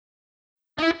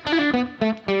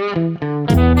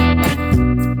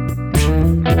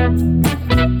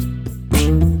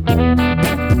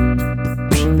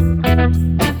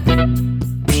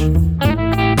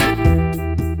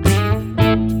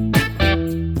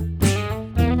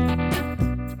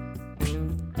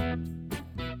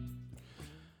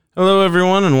Hello,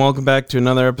 everyone, and welcome back to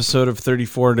another episode of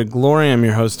 34 to Glory. I'm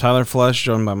your host, Tyler Flesh,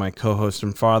 joined by my co-host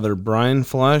and father, Brian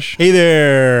Flesh. Hey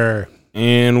there.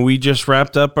 And we just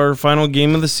wrapped up our final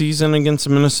game of the season against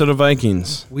the Minnesota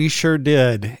Vikings. We sure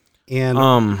did.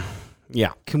 And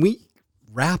yeah. can we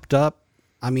wrapped up?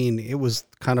 I mean, it was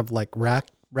kind of like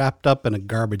wrapped up in a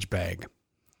garbage bag.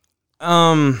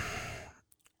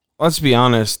 Let's be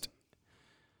honest.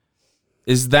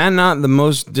 Is that not the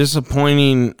most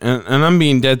disappointing, and I'm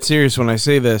being dead serious when I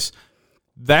say this,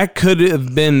 that could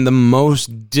have been the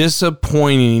most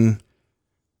disappointing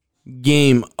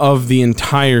game of the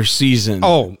entire season.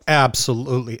 Oh,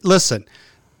 absolutely. Listen,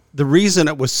 the reason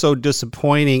it was so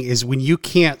disappointing is when you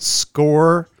can't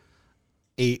score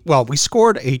we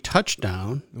scored a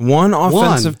touchdown. One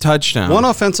offensive touchdown. One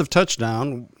offensive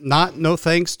touchdown, no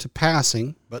thanks to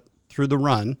passing, but through the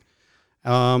run.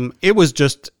 It was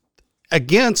just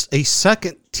against a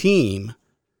second team,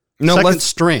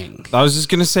 string. I was just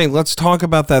going to say, let's talk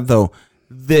about that, though.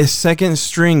 The second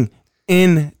string,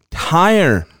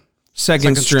 entire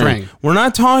second string. We're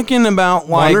not talking about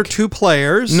like one or two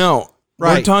players. No.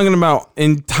 Right. We're talking about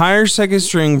entire second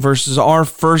string versus our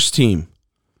first team.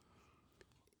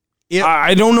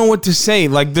 I don't know what to say.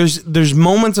 Like, there's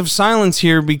moments of silence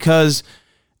here because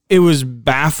it was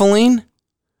baffling.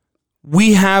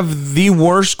 We have the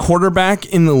worst quarterback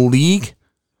in the league.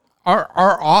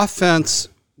 Our offense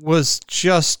was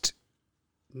just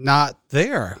not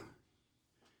there.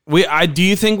 Do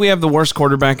you think we have the worst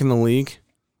quarterback in the league?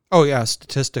 Oh yeah,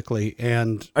 statistically,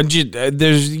 and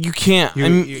you can't.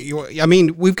 I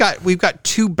mean, we've got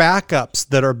two backups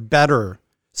that are better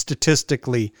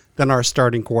statistically than our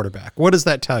starting quarterback. What does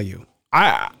that tell you?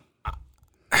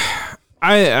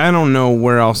 I don't know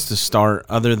where else to start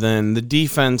other than the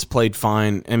defense played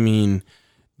fine. I mean,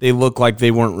 they look like they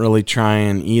weren't really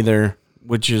trying either,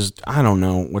 which is, I don't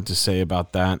know what to say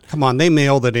about that. Come on, they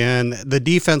mailed it in. The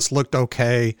defense looked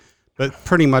okay, but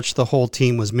pretty much the whole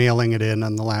team was mailing it in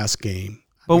on the last game.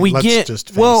 But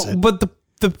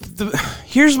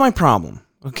here's my problem,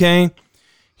 okay?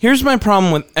 Here's my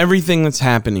problem with everything that's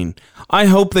happening. I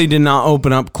hope they did not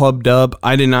open up Club Dub.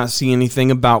 I did not see anything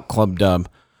about Club Dub.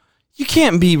 You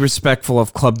can't be respectful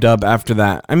of Club Dub after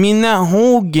that. I mean, that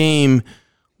whole game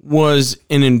was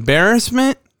an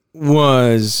embarrassment.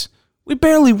 We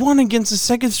barely won against the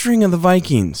second string of the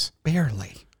Vikings.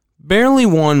 Barely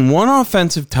won. One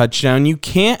offensive touchdown. You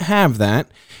can't have that.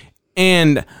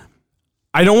 And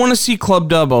I don't want to see Club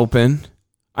Dub open.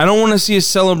 I don't want to see us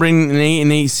celebrating an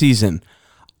 8-8 season.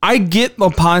 I get the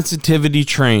positivity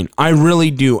train. I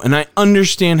really do. And I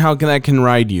understand how that can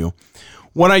ride you.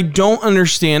 What I don't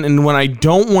understand and what I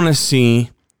don't want to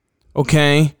see,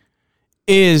 okay,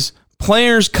 is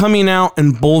players coming out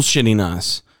and bullshitting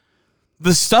us.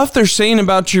 The stuff they're saying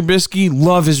about Trubisky,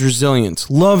 love his resilience.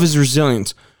 Love his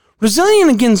resilience.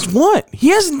 Resilient against what?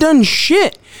 He hasn't done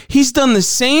shit. He's done the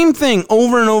same thing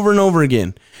over and over and over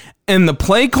again. And the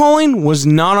play calling was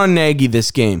not on Nagy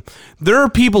this game. There are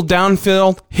people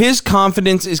downfield. His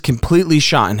confidence is completely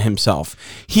shot in himself.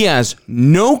 He has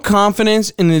no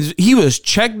confidence in he was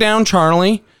check down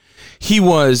Charlie. He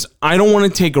was, I don't want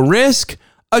to take a risk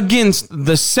against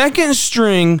the second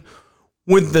string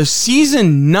with the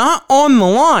season not on the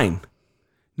line.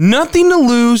 Nothing to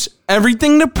lose,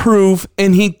 everything to prove,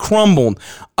 and he crumbled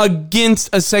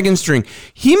against a second string.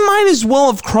 He might as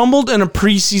well have crumbled in a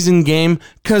preseason game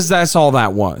because that's all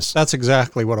that was. That's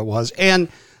exactly what it was. And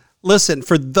listen,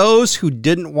 for those who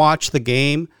didn't watch the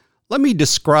game, let me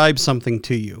describe something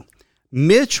to you.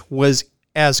 Mitch was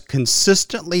as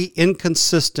consistently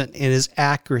inconsistent in his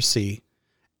accuracy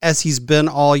as he's been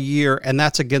all year, and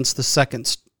that's against the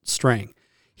second string.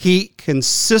 He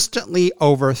consistently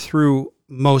overthrew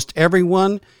most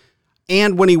everyone,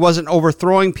 and when he wasn't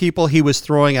overthrowing people, he was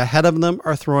throwing ahead of them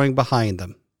or throwing behind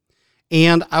them.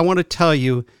 And I want to tell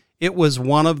you, it was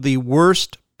one of the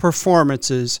worst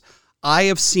performances I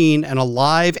have seen in a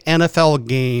live NFL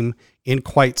game in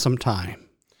quite some time.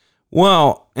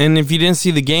 Well, and if you didn't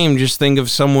see the game, just think of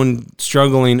someone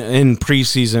struggling in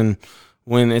preseason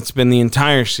when it's been the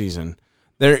entire season.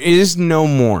 There is no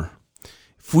more.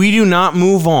 If we do not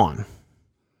move on,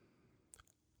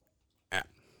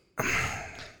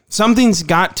 something's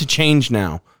got to change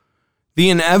now.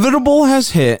 The inevitable has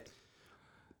hit.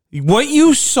 What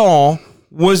you saw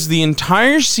was the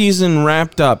entire season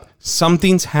wrapped up.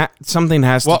 Something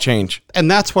has to change.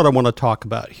 And that's what I want to talk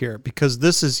about here,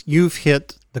 because you've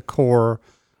hit the core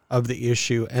of the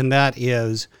issue, and that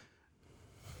is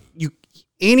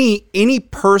any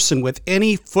person with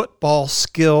any football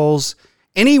skills,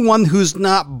 anyone who's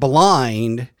not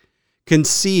blind can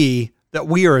see that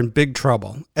we are in big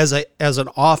trouble as an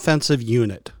offensive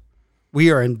unit.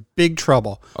 We are in big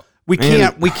trouble. We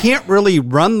can't really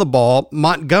run the ball.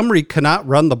 Montgomery cannot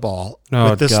run the ball.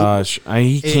 Oh gosh,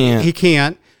 he can't. He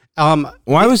can't.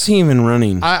 Why was he even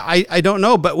running? I don't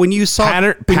know. But when you saw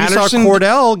Patterson,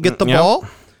 Cordell get the ball,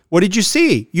 what did you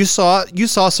see? You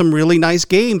saw some really nice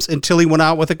games until he went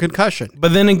out with a concussion.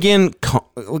 But then again,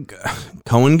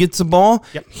 Cohen gets the ball.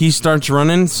 Yep. He starts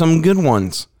running some good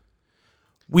ones.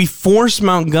 We force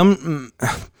Montgomery.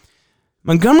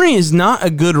 Montgomery is not a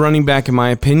good running back, in my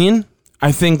opinion.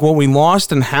 I think what we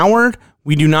lost in Howard,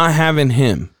 we do not have in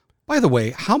him. By the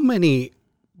way, how many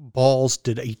balls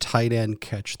did a tight end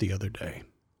catch the other day?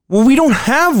 Well, we don't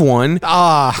have one.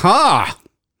 Aha!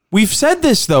 We've said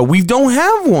this, though. We don't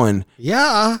have one.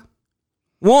 Yeah.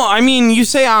 Well, I mean, you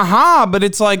say aha, but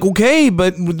it's like, okay,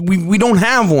 but we don't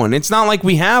have one. It's not like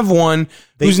we have one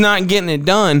who's not getting it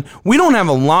done. We don't have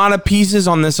a lot of pieces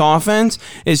on this offense.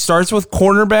 It starts with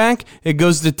quarterback. It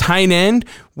goes to tight end.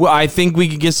 Well, I think we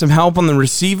could get some help on the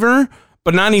receiver,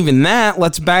 but not even that.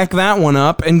 Let's back that one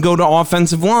up and go to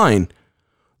offensive line.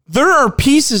 There are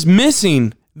pieces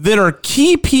missing that are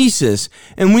key pieces,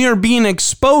 and we are being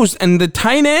exposed, and the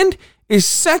tight end is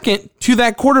second to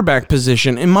that quarterback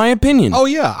position, in my opinion. Oh,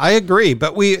 yeah, I agree.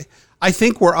 But I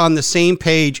think we're on the same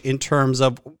page in terms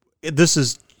of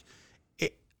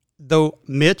though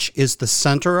Mitch is the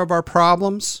center of our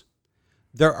problems,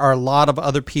 there are a lot of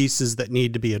other pieces that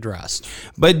need to be addressed.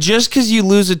 But just because you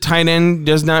lose a tight end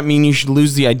does not mean you should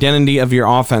lose the identity of your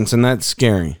offense, and that's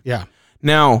scary. Yeah.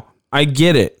 Now, I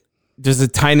get it. Does the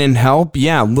tight end help?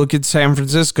 Yeah, look at San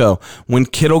Francisco. When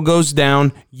Kittle goes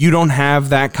down, you don't have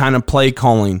that kind of play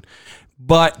calling.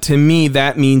 But to me,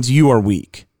 that means you are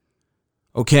weak.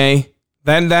 Okay?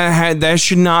 That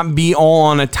should not be all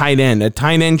on a tight end. A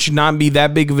tight end should not be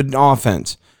that big of an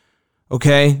offense.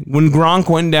 Okay? When Gronk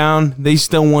went down, they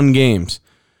still won games.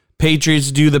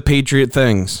 Patriots do the Patriot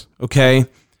things. Okay?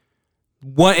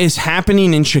 What is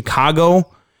happening in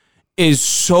Chicago is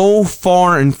so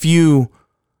far and few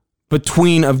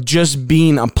between of just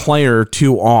being a player or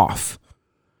two off.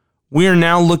 We are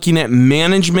now looking at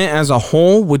management as a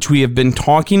whole, which we have been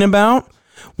talking about.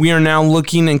 We are now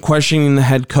looking and questioning the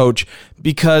head coach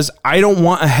because I don't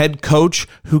want a head coach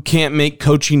who can't make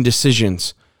coaching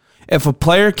decisions. If a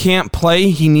player can't play,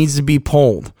 he needs to be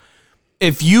pulled.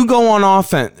 If you go on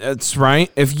offense, that's right.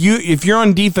 If you're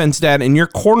on defense, Dad, and your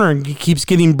corner keeps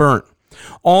getting burnt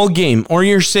all game, or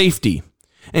your safety,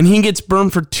 and he gets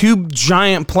burned for 2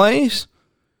 giant plays,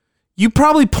 you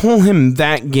probably pull him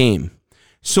that game.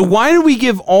 So why do we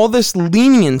give all this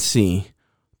leniency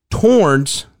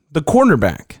towards the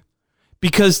quarterback?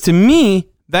 Because to me,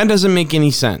 that doesn't make any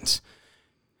sense.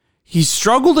 He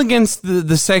struggled against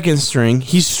the second string.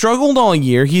 He's struggled all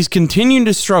year. He's continued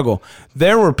to struggle.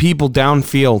 There were people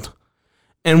downfield.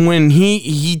 And when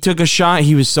he took a shot,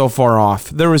 he was so far off.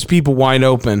 There was people wide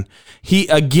open. He,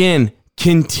 again,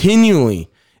 continually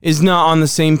is not on the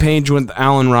same page with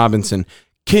Allen Robinson.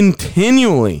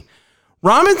 Continually.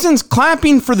 Robinson's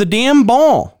clapping for the damn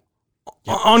ball.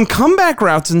 Yep. On comeback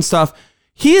routes and stuff.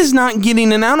 He is not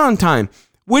getting it out on time.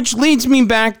 Which leads me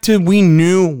back to we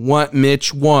knew what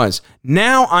Mitch was.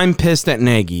 Now I'm pissed at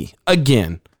Nagy.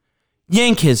 Again.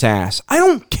 Yank his ass. I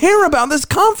don't care about this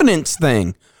confidence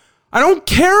thing. I don't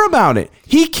care about it.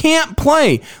 He can't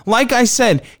play. Like I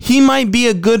said, he might be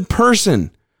a good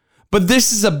person. But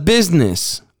this is a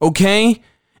business. Okay?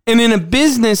 And in a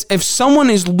business, if someone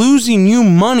is losing you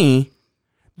money,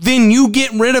 then you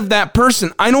get rid of that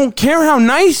person. I don't care how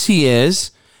nice he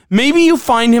is. Maybe you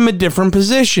find him a different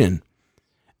position.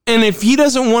 And if he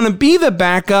doesn't want to be the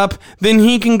backup, then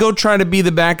he can go try to be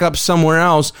the backup somewhere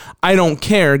else. I don't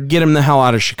care. Get him the hell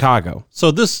out of Chicago. So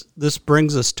this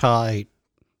brings us tied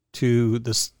to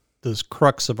this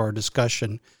crux of our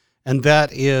discussion, and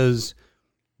that is,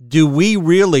 do you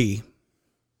really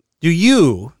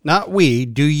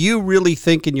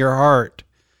think in your heart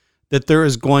that there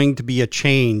is going to be a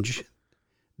change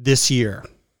this year?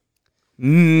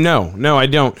 No, I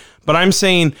don't. But I'm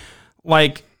saying,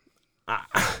 like,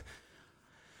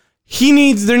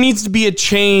 there needs to be a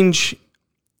change.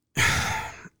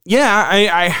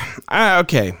 Yeah,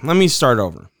 okay, let me start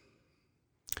over.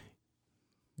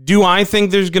 Do I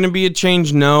think there's going to be a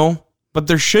change? No, but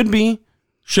there should be.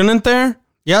 Shouldn't there?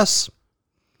 Yes.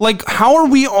 Like, how are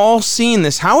we all seeing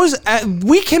this?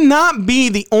 We cannot be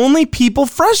the only people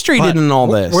frustrated in all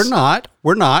this.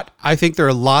 We're not. I think there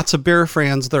are lots of Bear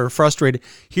fans that are frustrated.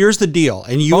 Here's the deal.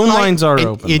 And phone lines are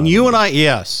open. And you and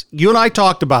I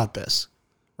talked about this,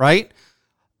 right?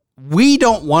 We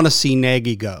don't want to see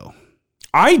Nagy go.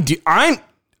 I do.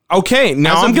 Okay.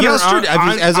 Now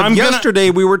As of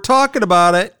yesterday, we were talking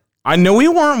about it. I know we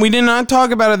weren't. We did not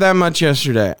talk about it that much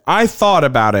yesterday. I thought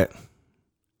about it.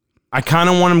 I kind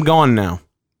of want him gone now.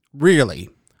 Really?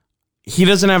 He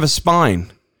doesn't have a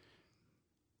spine.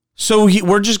 So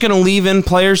we're just going to leave in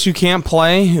players who can't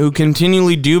play, who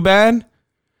continually do bad?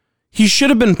 He should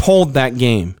have been pulled that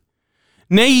game.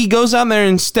 Nagy goes out there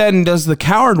instead and does the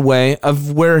coward way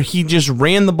of where he just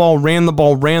ran the ball in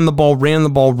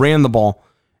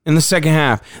the second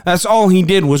half. That's all he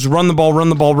did was run the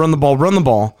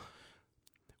ball.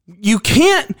 You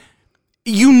can't,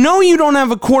 you don't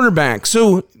have a quarterback,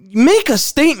 so make a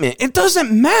statement. It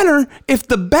doesn't matter if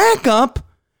the backup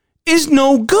is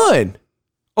no good,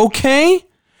 okay?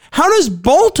 How does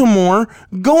Baltimore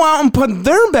go out and put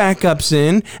their backups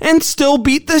in and still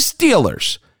beat the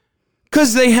Steelers?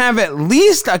 Because they have at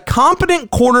least a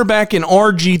competent quarterback in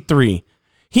RG3.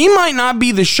 He might not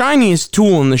be the shiniest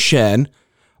tool in the shed,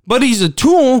 but he's a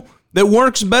tool that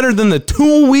works better than the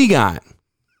tool we got.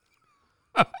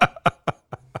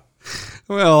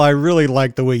 Well, I really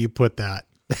like the way you put that.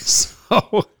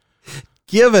 So,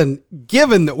 given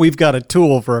that we've got a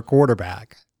tool for a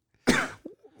quarterback,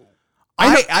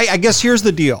 I guess here's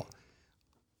the deal.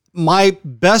 My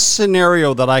best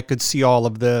scenario that I could see all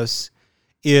of this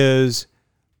is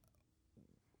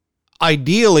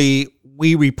ideally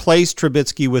we replace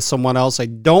Trubisky with someone else. I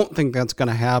don't think that's going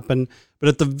to happen, but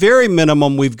at the very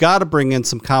minimum, we've got to bring in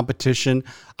some competition.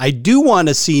 I do want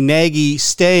to see Nagy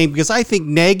staying because I think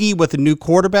Nagy with a new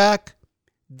quarterback,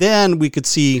 then we could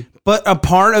see. But a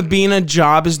part of being a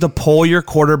job is to pull your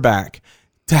quarterback,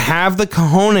 to have the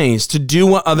cojones to do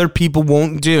what other people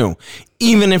won't do,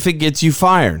 even if it gets you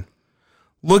fired.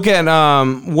 Look at,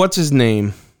 what's his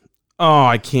name? Oh,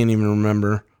 I can't even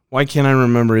remember. Why can't I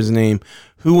remember his name?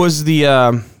 Who was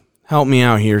the, help me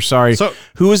out here, sorry.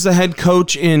 Who was the head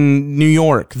coach in New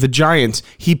York, the Giants?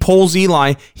 He pulls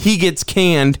Eli, he gets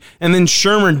canned, and then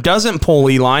Shurmur doesn't pull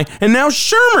Eli, and now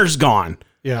Shurmur's gone.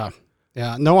 Yeah.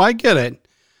 No, I get it.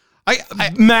 Ben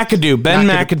McAdoo. Ben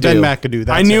McAdoo.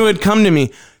 I knew it'd come to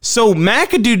me. So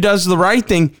McAdoo does the right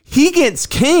thing. He gets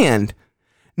canned.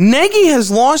 Nagy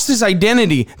has lost his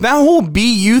identity. That whole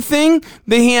BU thing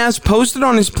that he has posted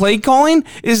on his play calling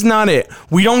is not it.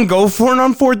 We don't go for it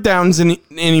on fourth downs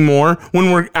anymore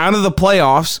when we're out of the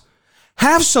playoffs.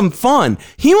 Have some fun.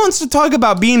 He wants to talk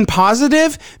about being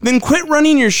positive, then quit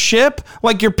running your ship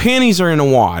like your panties are in a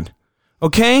wad.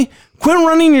 Okay? Quit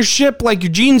running your ship like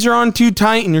your jeans are on too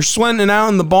tight and you're sweating it out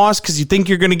in the boss because you think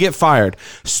you're going to get fired.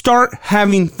 Start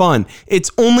having fun.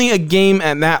 It's only a game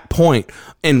at that point.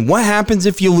 And what happens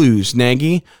if you lose,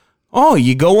 Nagy? Oh,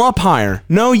 you go up higher.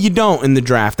 No, you don't in the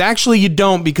draft. Actually, you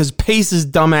don't because Pace's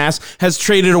dumbass has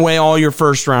traded away all your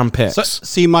first-round picks. So,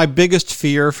 see, my biggest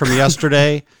fear from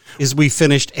yesterday is we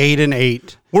finished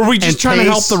 8-8. Were we just trying to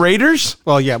help the Raiders?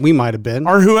 Well, yeah, we might have been.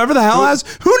 Or whoever the hell has.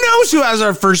 Who knows who has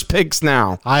our first picks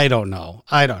now? I don't know.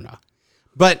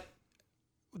 But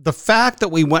the fact that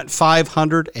we went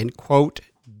 500 and, quote,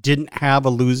 didn't have a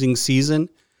losing season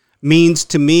means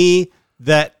to me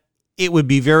that it would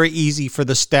be very easy for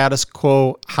the status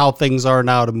quo, how things are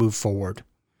now, to move forward.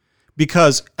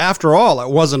 Because, after all, it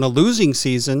wasn't a losing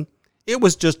season. It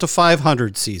was just a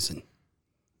 500 season.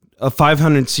 A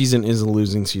 500 season is a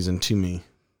losing season to me.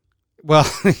 Well,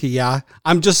 yeah.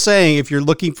 I'm just saying, if you're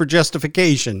looking for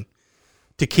justification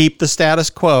to keep the status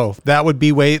quo, that would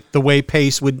be the way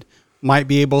Pace might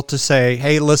be able to say,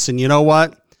 hey, listen, you know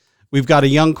what? We've got a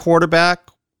young quarterback.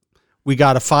 We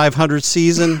got a 500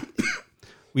 season.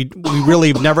 We really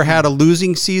have never had a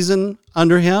losing season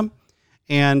under him,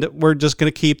 and we're just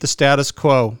going to keep the status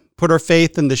quo. Put our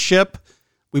faith in the ship.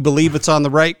 We believe it's on the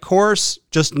right course,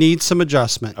 just needs some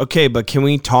adjustment. Okay, but can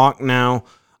we talk now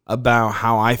about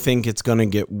how I think it's going to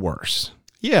get worse?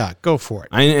 Yeah, go for it.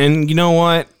 And you know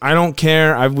what? I don't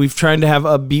care. We've tried to have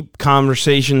upbeat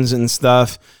conversations and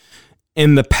stuff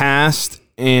in the past,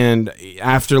 and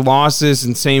after losses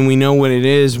and saying we know what it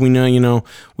is, we know,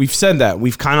 we've said that.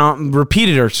 We've kind of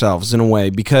repeated ourselves in a way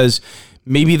because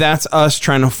maybe that's us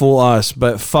trying to fool us,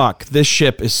 but fuck, this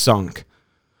ship is sunk.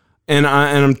 And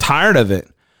I'm tired of it.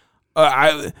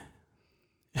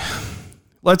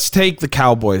 Let's take the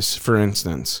Cowboys, for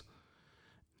instance.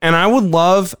 And I would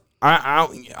love,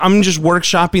 I'm just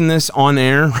workshopping this on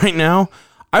air right now.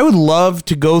 I would love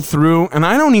to go through, and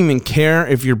I don't even care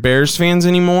if you're Bears fans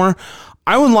anymore.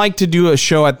 I would like to do a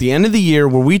show at the end of the year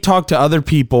where we talk to other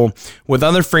people with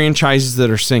other franchises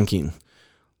that are sinking.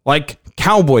 Like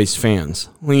Cowboys fans,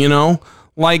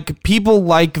 like people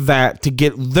like that, to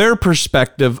get their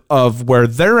perspective of where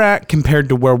they're at compared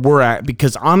to where we're at.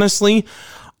 Because honestly,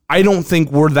 I don't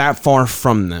think we're that far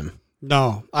from them.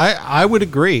 No, I would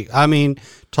agree. I mean,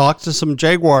 talk to some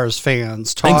Jaguars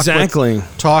fans.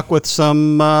 Talk with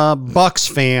some Bucks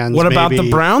fans. What about the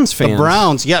Browns fans? The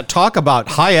Browns, yeah. Talk about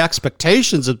high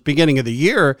expectations at the beginning of the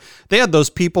year. They had those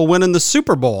people winning the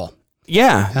Super Bowl.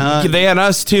 Yeah, they had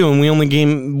us too, and we only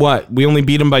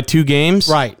beat them by 2 games.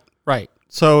 Right.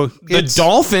 So the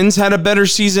Dolphins had a better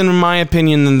season, in my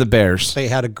opinion, than the Bears. They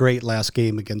had a great last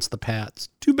game against the Pats.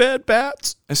 Too bad,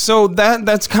 Pats. So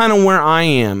that's kind of where I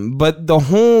am. But the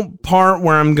whole part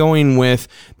where I'm going with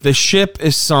the ship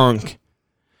is sunk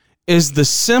is the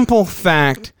simple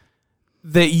fact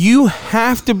that you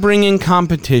have to bring in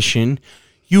competition.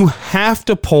 You have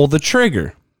to pull the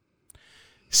trigger.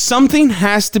 Something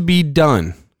has to be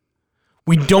done.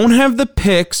 We don't have the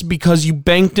picks because you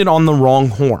banked it on the wrong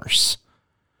horse.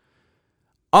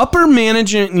 Upper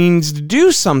management needs to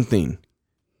do something.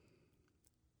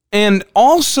 And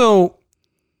also,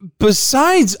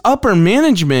 besides upper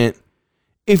management,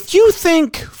 if you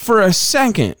think for a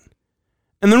second,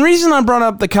 and the reason I brought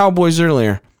up the Cowboys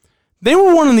earlier, they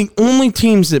were one of the only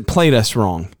teams that played us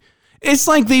wrong. It's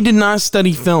like they did not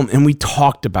study film, and we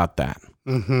talked about that.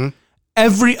 Mm-hmm.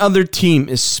 Every other team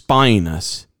is spying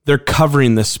us. They're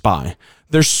covering the spy.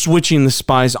 They're switching the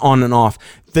spies on and off.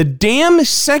 The damn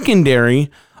secondary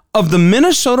of the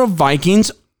Minnesota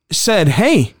Vikings said,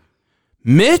 hey,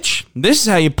 Mitch, this is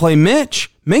how you play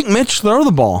Mitch. Make Mitch throw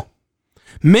the ball.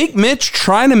 Make Mitch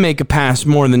try to make a pass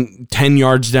more than 10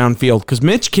 yards downfield because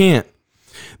Mitch can't.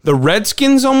 The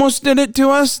Redskins almost did it to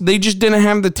us. They just didn't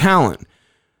have the talent.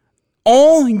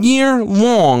 All year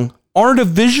long, our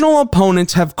divisional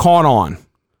opponents have caught on.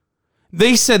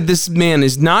 They said this man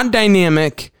is not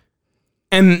dynamic.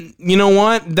 And you know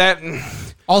what? That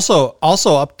also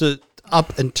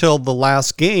up until the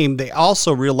last game, they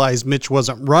also realized Mitch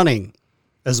wasn't running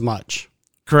as much.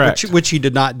 Correct. Which he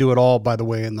did not do at all, by the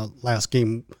way, in the last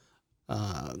game,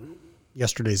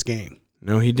 yesterday's game.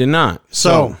 No, he did not.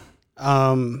 So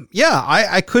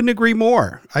I couldn't agree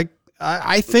more.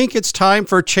 I think it's time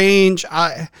for change.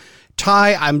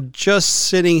 Ty, I'm just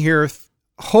sitting here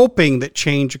hoping that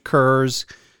change occurs,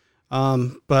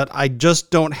 but I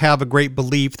just don't have a great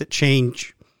belief that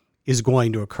change is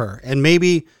going to occur. And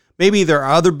maybe there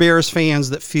are other Bears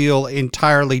fans that feel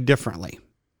entirely differently.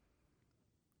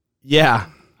 Yeah,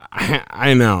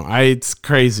 I know. It's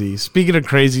crazy. Speaking of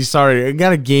crazy, sorry, I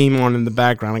got a game on in the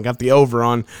background. I got the over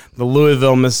on the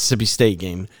Louisville, Mississippi State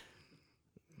game.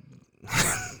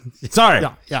 Sorry.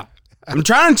 Yeah. I'm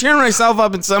trying to cheer myself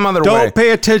up in some other way. Don't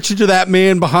pay attention to that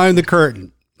man behind the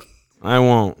curtain. I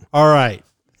won't. All right.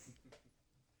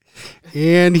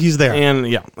 And he's there. And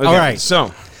yeah. Okay. All right.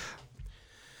 So,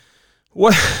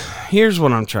 here's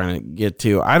what I'm trying to get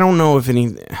to. I don't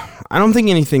think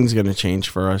anything's going to change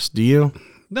for us. Do you?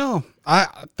 No.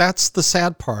 That's the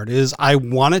sad part is I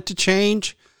want it to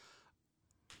change.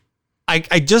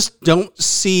 I just don't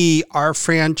see our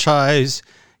franchise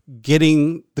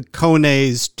getting the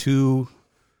Coneys to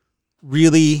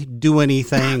really do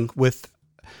anything with.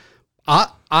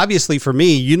 Obviously, for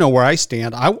me, you know where I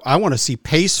stand. I want to see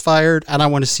Pace fired, and I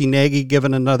want to see Nagy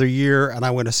given another year, and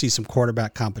I want to see some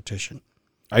quarterback competition.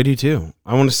 I do too.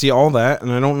 I want to see all that, and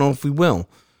I don't know if we will.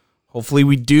 Hopefully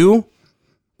we do,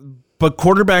 but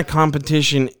quarterback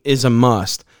competition is a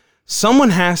must. Someone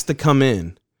has to come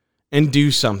in and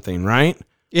do something, right?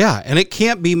 Yeah, and it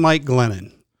can't be Mike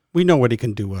Glennon. We know what he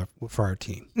can do for our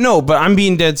team. No, but I'm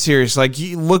being dead serious. Like,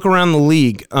 you look around the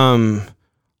league.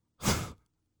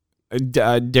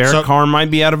 Derek Carr might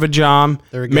be out of a job.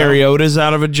 Mariota's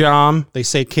out of a job. They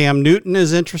say Cam Newton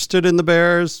is interested in the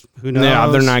Bears. Who knows? Yeah,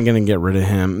 they're not going to get rid of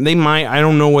him. They might. I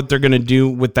don't know what they're going to do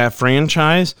with that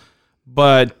franchise,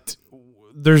 but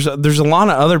there's a lot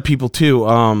of other people too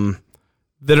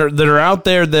that are out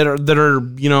there that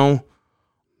are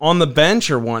on the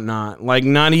bench or whatnot. Like,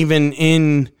 not even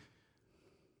in.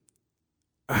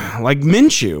 Like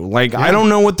Minshew. Like, yeah. I don't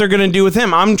know what they're going to do with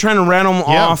him. I'm trying to rattle them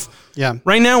off. Yeah.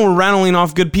 Right now, we're rattling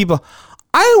off good people.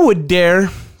 I would dare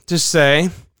to say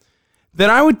that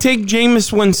I would take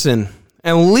Jameis Winston.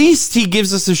 At least he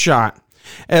gives us a shot.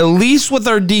 At least with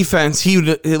our defense, he would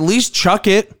at least chuck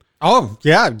it. Oh,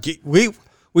 yeah. We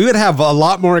would have a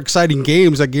lot more exciting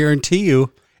games, I guarantee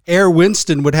you. Air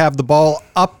Winston would have the ball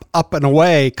up and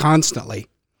away constantly.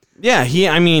 Yeah, he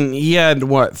had,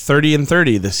 30 and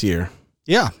 30 this year.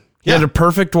 Yeah. He had a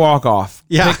perfect walk-off.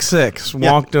 Yeah. Pick 6.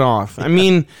 Walked it off. I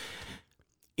mean,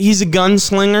 he's a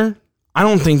gunslinger. I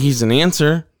don't think he's an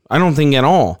answer. I don't think at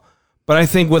all. But I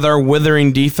think with our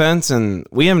withering defense, and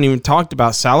we haven't even talked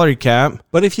about salary cap.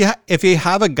 But if you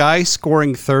have a guy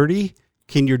scoring 30,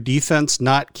 can your defense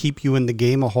not keep you in the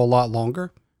game a whole lot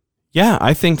longer? Yeah,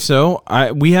 I think so.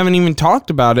 We haven't even talked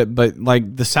about it, but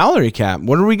like the salary cap,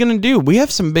 what are we going to do? We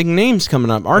have some big names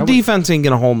coming up. Our defense ain't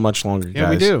going to hold much longer,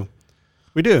 guys. Yeah,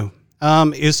 we do.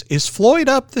 Is Floyd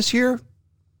up this year?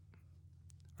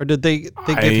 Or did they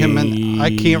give him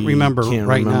I can't remember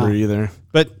now either.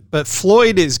 But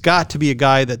Floyd has got to be a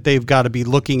guy that they've got to be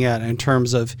looking at in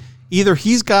terms of either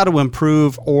he's got to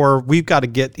improve or we've got to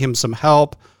get him some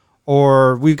help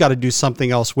or we've got to do something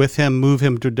else with him, move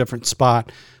him to a different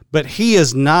spot. But he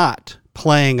is not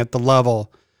playing at the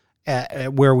level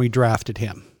at where we drafted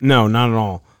him. No, not at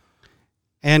all.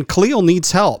 And Khalil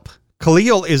needs help.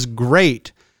 Khalil is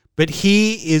great, but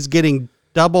he is getting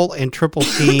double and triple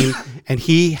teamed, and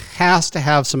he has to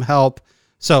have some help.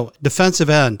 So defensive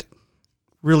end,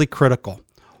 really critical.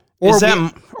 Or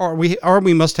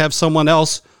we must have someone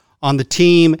else on the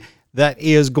team that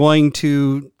is going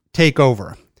to take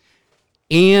over.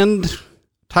 And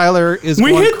Tyler is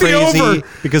going crazy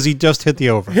because he just hit the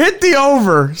over. Hit the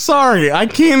over. Sorry, I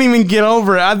can't even get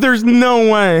over it. There's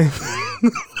no way.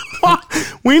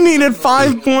 We needed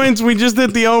 5 points. We just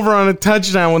hit the over on a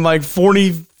touchdown with like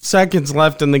 40 seconds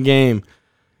left in the game.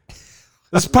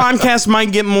 This podcast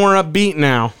might get more upbeat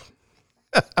now.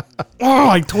 Oh,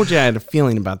 I told you I had a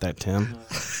feeling about that, Tim.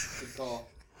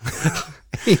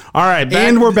 All right,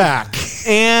 and we're back.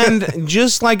 And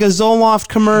just like a Zoloft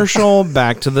commercial,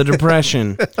 back to the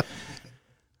depression.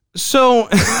 So,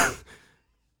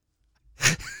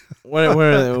 what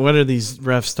are these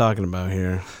refs talking about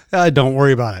here? Don't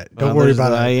worry about it. Don't worry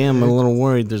about it. I am a little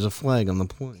worried. There's a flag on the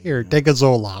play. Here, take a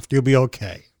Zoloft. You'll be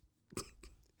okay.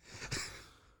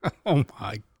 Oh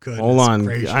my goodness! Hold on.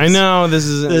 Gracious. I know this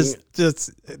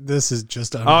is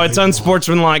just. Oh, it's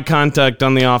unsportsmanlike contact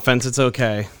on the offense. It's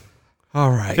okay.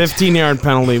 All right. 15-yard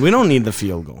penalty. We don't need the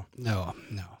field goal. No.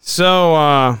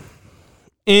 So,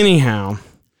 anyhow,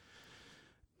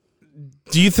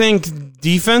 do you think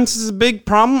defense is a big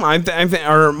problem? I think,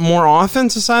 or more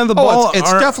offensive side of the ball?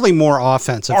 It's definitely more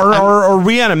offensive. Or are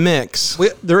we at a mix?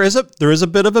 There is a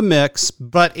bit of a mix,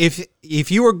 but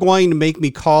if you were going to make me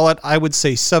call it, I would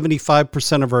say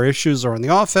 75% of our issues are on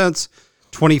the offense,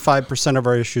 25% of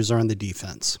our issues are on the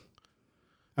defense.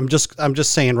 I'm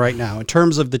just saying right now, in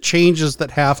terms of the changes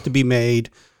that have to be made,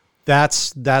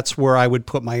 that's where I would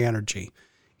put my energy.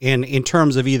 In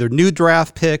terms of either new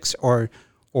draft picks or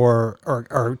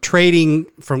trading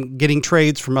from getting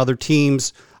trades from other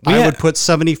teams, I would put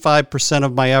 75%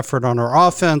 of my effort on our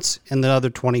offense and the other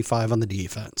 25 on the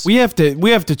defense. We have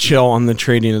to chill on the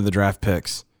trading of the draft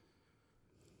picks.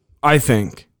 I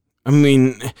think. I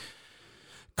mean,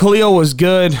 Khalil was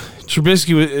good.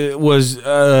 Trubisky was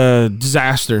a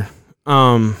disaster.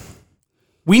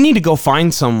 We need to go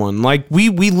find someone. Like we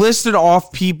listed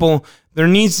off people. There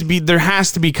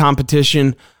has to be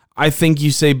competition. I think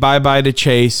you say bye-bye to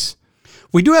Chase.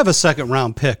 We do have a second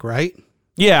round pick, right?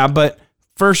 Yeah, but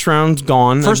first round's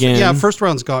gone again. Yeah, first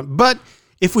round's gone. But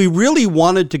if we really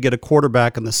wanted to get a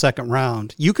quarterback in the second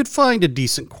round, you could find a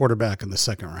decent quarterback in the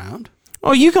second round.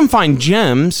 Oh, you can find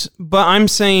gems, but I'm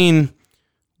saying,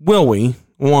 will we?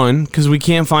 One, because we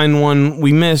can't find one.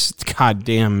 We missed, God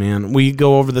damn, man. We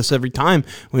go over this every time.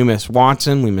 We miss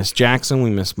Watson, we miss Jackson, we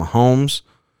miss Mahomes.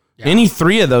 Yeah. Any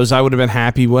three of those I would have been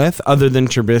happy with, other than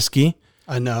Trubisky.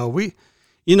 I know.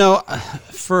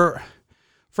 For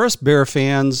us Bear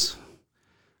fans,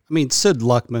 I mean, Sid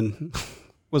Luckman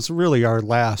was really our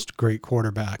last great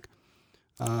quarterback.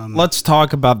 Let's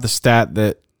talk about the stat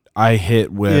that I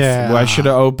hit with. Yeah. Well, I should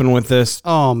have opened with this.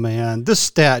 Oh, man. This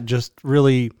stat just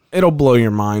really... It'll blow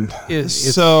your mind.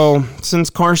 So, since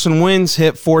Carson Wentz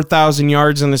hit 4,000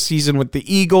 yards in a season with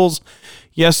the Eagles,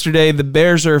 yesterday the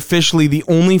Bears are officially the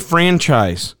only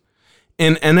franchise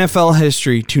in NFL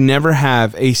history to never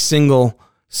have a single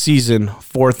season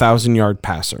 4,000-yard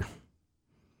passer.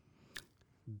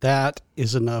 That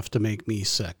is enough to make me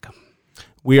sick.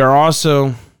 We are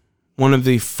also one of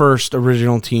the first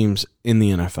original teams in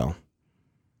the NFL.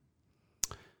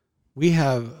 We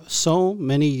have so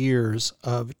many years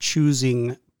of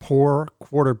choosing poor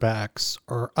quarterbacks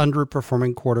or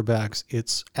underperforming quarterbacks.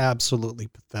 It's absolutely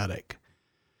pathetic.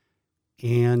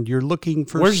 And you're looking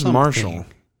for Where's something. Marshall?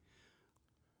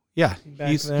 Yeah,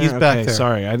 he's back there.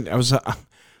 Sorry, I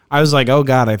was like, oh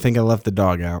God, I think I left the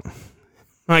dog out.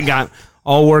 I got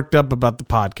all worked up about the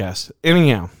podcast.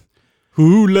 Anyhow,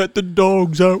 who let the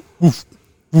dogs out? Woof,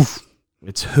 woof.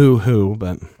 It's who,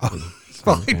 but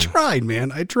well, I tried,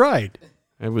 man. I tried.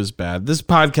 It was bad. This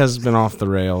podcast has been off the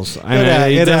rails.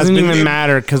 It doesn't even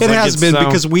matter because it has been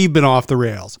because we've been off the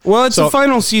rails. Well, it's the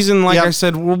final season. Like I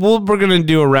said, we're gonna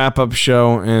do a wrap up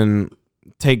show and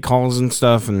take calls and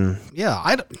stuff. And yeah,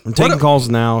 I'm taking calls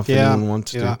now if anyone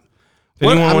wants to. Yeah. If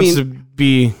anyone wants to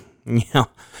be Yeah.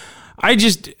 I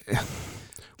just...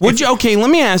 Okay, let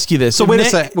me ask you this. So wait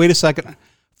a second.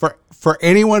 For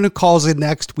anyone who calls in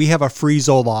next, we have a free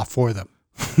Zoloft for them.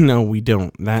 No, we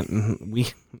don't.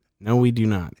 No, we do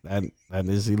not. That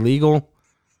is illegal.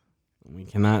 We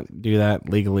cannot do that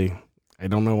legally. I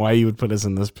don't know why you would put us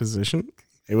in this position.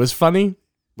 It was funny,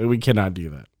 but we cannot do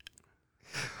that.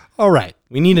 All right.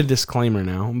 We need a disclaimer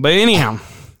now. But anyhow,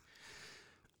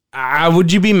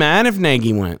 would you be mad if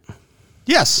Nagy went?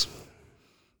 Yes.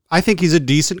 I think he's a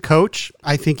decent coach.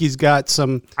 I think he's got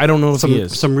some... I don't know if he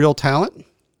is. Some real talent.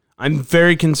 I'm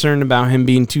very concerned about him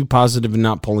being too positive and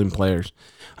not pulling players.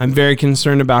 I'm very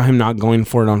concerned about him not going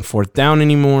for it on fourth down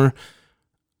anymore.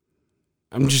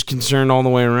 I'm just concerned all the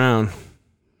way around.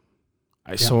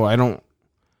 So I don't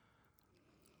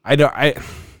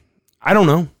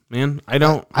know, man.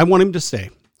 I want him to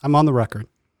stay. I'm on the record.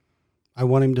 I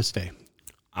want him to stay.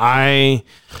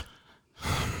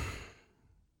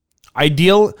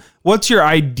 What's your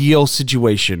ideal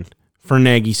situation for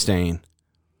Nagy staying?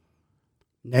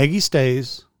 Nagy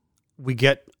stays. We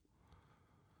get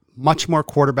much more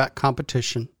quarterback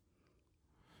competition.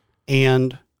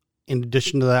 And in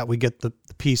addition to that, we get the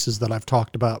pieces that I've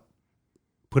talked about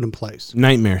put in place.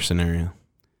 Nightmare scenario.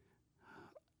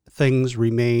 Things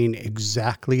remain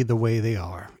exactly the way they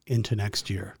are into next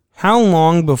year. How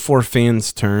long before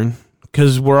fans turn?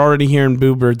 Because we're already hearing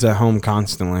boo birds at home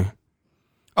constantly.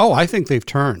 Oh, I think they've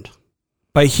turned.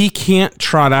 But he can't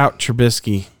trot out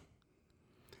Trubisky.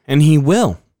 And he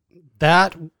will.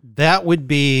 That would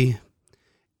be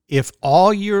if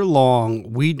all year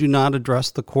long we do not address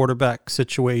the quarterback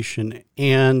situation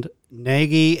and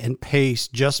Nagy and Pace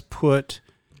just put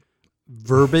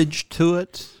verbiage to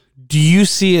it. Do you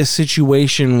see a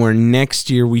situation where next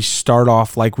year we start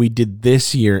off like we did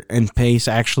this year and Pace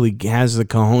actually has the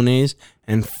cojones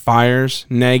and fires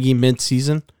Nagy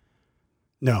mid-season?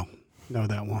 No,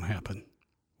 that won't happen.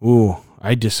 Ooh,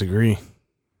 I disagree.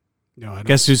 No, I don't.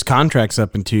 Guess whose contract's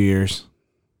up in 2 years?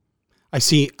 I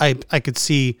could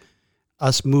see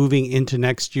us moving into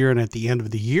next year, and at the end of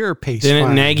the year, Pace.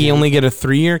 Didn't Nagy only get a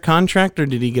 3-year contract, or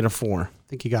did he get a 4? I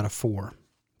think he got a 4.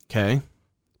 Okay,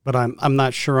 but I'm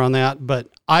not sure on that. But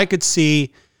I could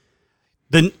see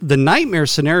the nightmare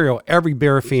scenario. Every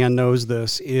Bear fan knows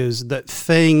this is that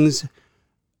things.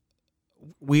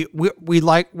 We're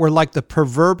like the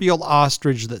proverbial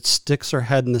ostrich that sticks her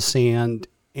head in the sand,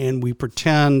 and we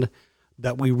pretend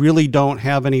that we really don't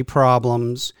have any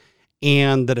problems,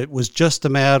 and that it was just a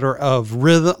matter of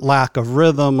lack of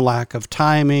rhythm, lack of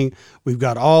timing. We've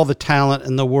got all the talent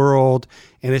in the world,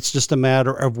 and it's just a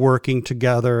matter of working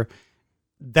together.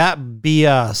 That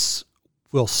BS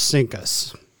will sink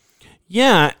us.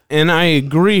 Yeah, and I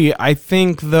agree. I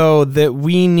think, though, that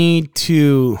we need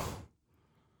to...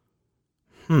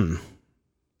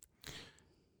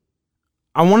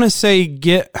 I want to say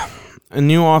get a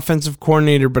new offensive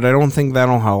coordinator, but I don't think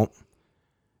that'll help.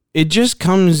 It just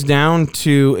comes down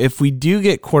to if we do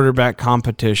get quarterback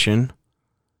competition,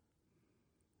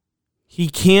 he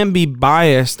can be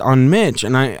biased on Mitch.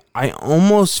 And I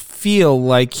almost feel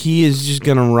like he is just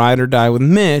going to ride or die with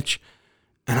Mitch.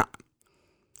 And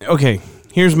okay,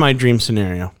 here's my dream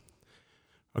scenario.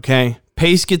 Okay,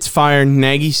 Pace gets fired,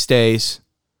 Nagy stays.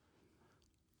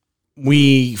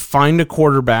 We find a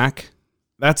quarterback.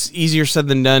 That's easier said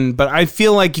than done. But I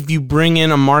feel like if you bring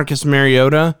in a Marcus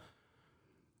Mariota,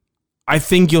 I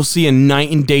think you'll see a night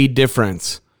and day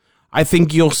difference. I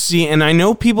think you'll see, and I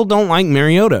know people don't like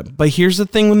Mariota, but here's the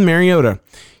thing with Mariota.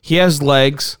 He has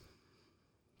legs.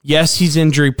 Yes, he's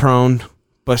injury prone,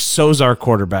 but so's our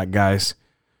quarterback, guys.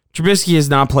 Trubisky has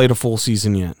not played a full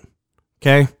season yet.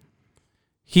 Okay?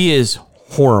 He is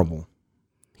horrible.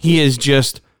 He is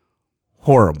just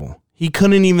horrible. He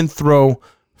couldn't even throw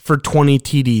for 20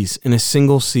 TDs in a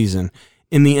single season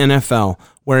in the NFL,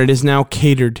 where it is now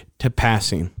catered to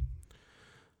passing.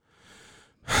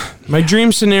 My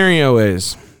dream scenario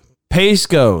is Pace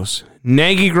goes,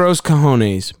 Nagy grows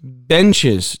cojones,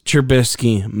 benches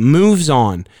Trubisky, moves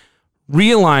on,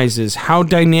 realizes how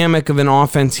dynamic of an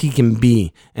offense he can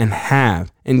be and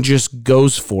have, and just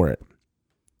goes for it.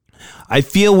 I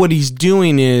feel what he's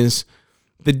doing is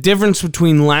the difference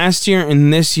between last year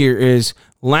and this year is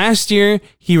last year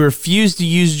he refused to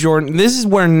use Jordan. This is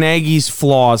where Nagy's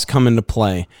flaws come into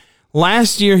play.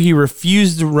 Last year he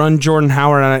refused to run Jordan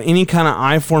Howard out of any kind of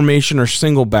I formation or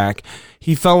single back.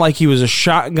 He felt like he was a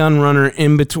shotgun runner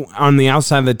in between on the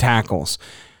outside of the tackles.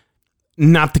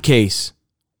 Not the case.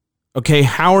 Okay,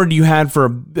 Howard you had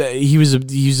he was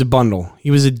a bundle. He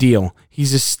was a deal.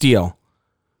 He's a steal.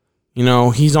 You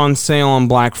know, he's on sale on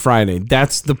Black Friday.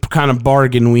 That's the kind of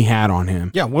bargain we had on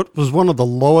him. Yeah, what was one of the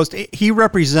lowest? He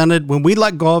represented, when we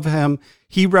let go of him,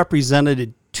 he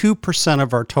represented 2%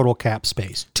 of our total cap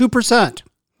space. 2%.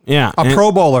 Yeah. A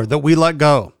Pro Bowler that we let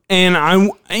go. And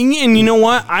you know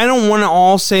what? I don't want to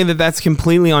all say that that's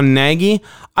completely on Nagy.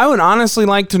 I would honestly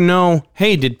like to know,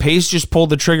 hey, did Pace just pull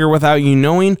the trigger without you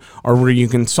knowing, or were you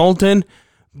consulted?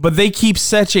 But they keep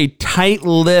such a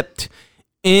tight-lipped,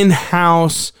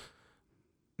 in-house,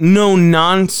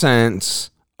 no-nonsense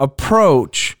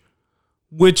approach,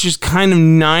 which is kind of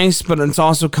nice, but it's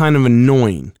also kind of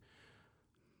annoying.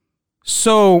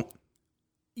 So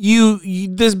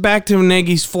this back to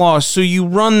Nagy's flaws. So you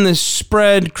run this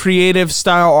spread creative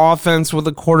style offense with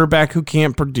a quarterback who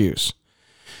can't produce.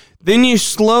 Then you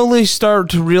slowly start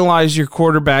to realize your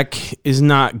quarterback is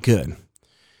not good.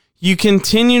 You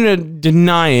continue to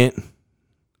deny it.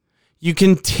 You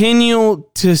continue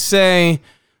to say,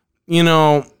 you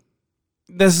know,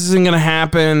 this isn't going to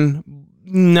happen.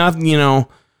 Nothing, you know.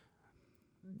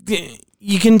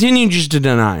 You continue just to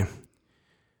deny.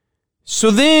 So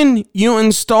then you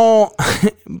install,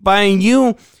 by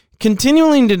you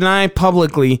continually deny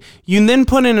publicly, you then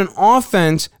put in an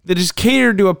offense that is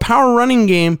catered to a power running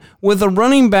game with a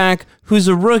running back who's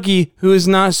a rookie who is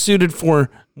not suited for,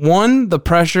 one, the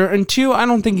pressure, and two, I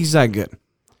don't think he's that good.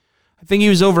 I think he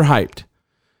was overhyped.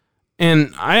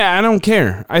 And I don't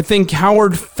care. I think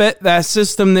Howard fit that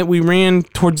system that we ran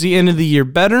towards the end of the year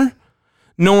better.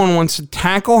 No one wants to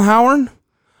tackle Howard.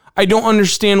 I don't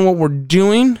understand what we're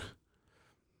doing.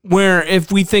 Where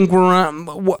if we think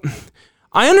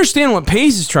I understand what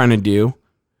Pace is trying to do.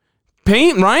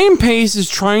 Ryan Pace is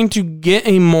trying to get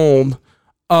a mold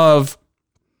of,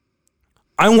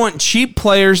 I want cheap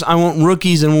players, I want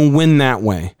rookies, and we'll win that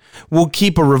way. We'll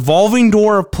keep a revolving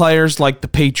door of players like the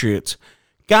Patriots.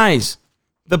 Guys,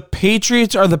 the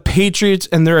Patriots are the Patriots,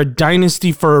 and they're a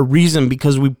dynasty for a reason,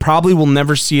 because we probably will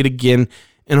never see it again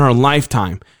in our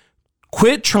lifetime.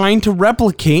 Quit trying to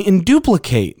replicate and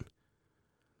duplicate.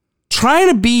 Try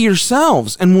to be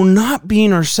yourselves, and we're not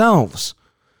being ourselves.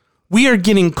 We are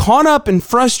getting caught up and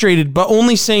frustrated, but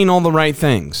only saying all the right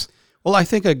things. Well, I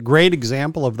think a great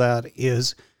example of that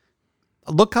is,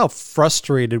 look how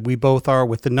frustrated we both are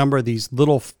with the number of these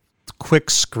little quick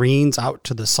screens out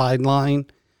to the sideline.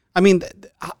 I mean,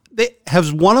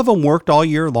 has one of them worked all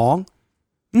year long?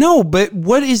 No, but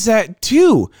what is that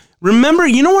too? Remember,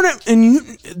 you know what?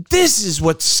 This is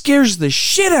what scares the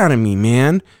shit out of me,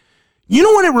 man. You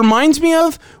know what it reminds me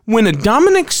of? When a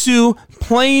Dominic Sue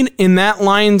played in that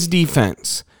Lions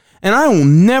defense. And I will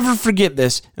never forget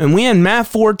this. And we had Matt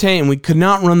Forte, and we could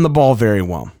not run the ball very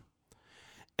well.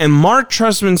 And Mark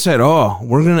Trestman said,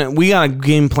 we got a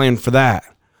game plan for that.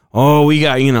 Oh, we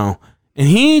got, you know. And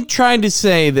he tried to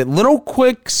say that little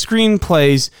quick screen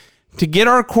plays to get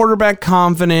our quarterback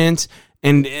confidence,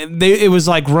 and it was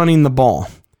like running the ball.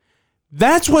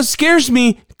 That's what scares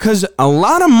me, because a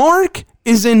lot of Mark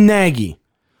is in Nagy.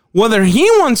 Whether he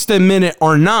wants to admit it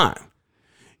or not,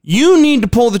 you need to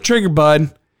pull the trigger,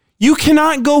 bud. You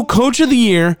cannot go coach of the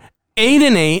year,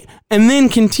 8-8, and then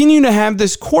continue to have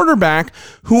this quarterback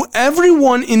who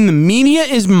everyone in the media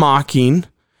is mocking.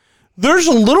 There's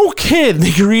a little kid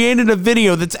that created a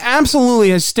video that's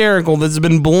absolutely hysterical that's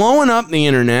been blowing up the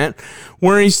internet,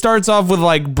 where he starts off with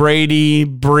like Brady,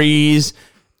 Breeze,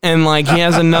 and like he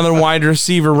has another wide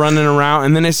receiver running around,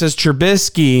 and then it says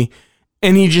Trubisky,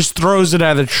 and he just throws it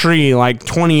at a tree like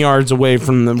 20 yards away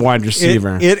from the wide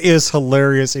receiver. It is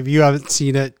hilarious. If you haven't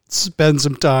seen it, spend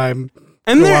some time,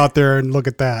 go out there and look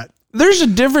at that. There's a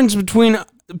difference between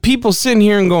people sitting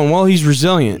here and going, well, he's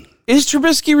resilient. Is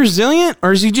Trubisky resilient,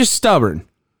 or is he just stubborn?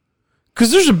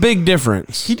 Because there's a big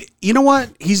difference. You know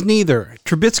what? He's neither.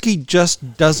 Trubisky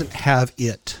just doesn't have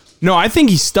it. No, I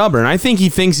think he's stubborn. I think he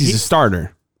thinks he's a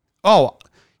starter. Oh,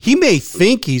 he may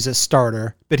think he's a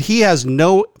starter, but he has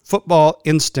no football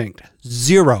instinct.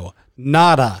 Zero.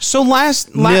 Nada. So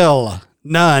nil.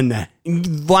 None.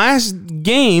 Last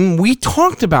game, we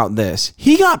talked about this.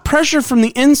 He got pressure from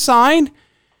the inside.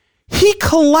 He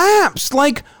collapsed.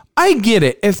 Like, I get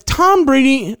it. If Tom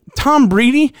Brady, Drew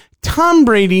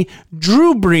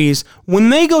Brees, when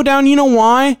they go down, you know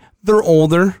why? They're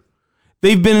older.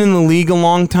 They've been in the league a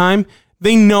long time.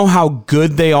 They know how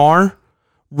good they are.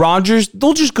 Rodgers,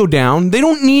 they'll just go down. They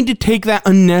don't need to take that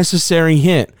unnecessary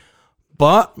hit.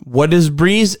 But what does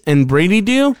Brees and Brady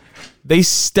do? They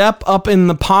step up in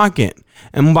the pocket.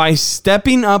 And by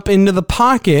stepping up into the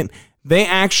pocket, they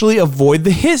actually avoid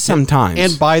the hit sometimes.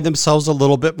 And buy themselves a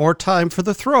little bit more time for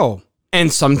the throw.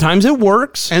 And sometimes it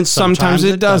works. And sometimes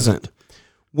it doesn't.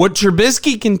 What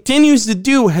Trubisky continues to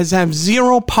do is have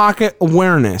zero pocket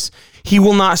awareness. He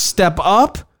will not step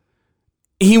up.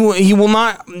 He will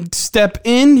not step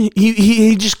in.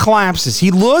 He just collapses.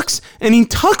 He looks and he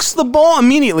tucks the ball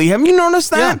immediately. Have you noticed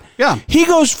that? Yeah. He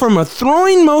goes from a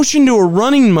throwing motion to a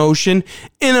running motion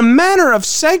in a matter of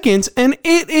seconds, and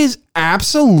it is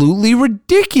absolutely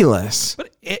ridiculous.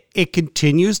 But it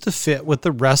continues to fit with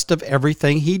the rest of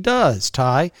everything he does,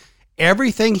 Ty.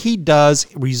 Everything he does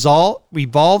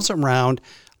revolves around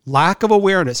lack of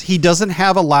awareness. He doesn't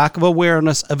have a lack of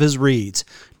awareness of his reads.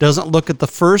 Doesn't look at the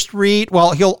first read.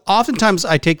 Well,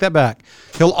 I take that back.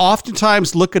 He'll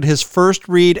oftentimes look at his first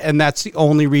read, and that's the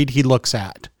only read he looks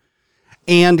at.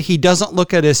 And he doesn't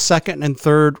look at his second and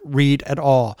third read at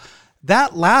all.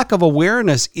 That lack of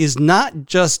awareness is not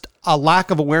just a lack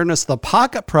of awareness of the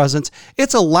pocket presence.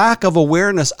 It's a lack of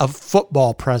awareness of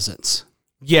football presence.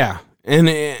 Yeah.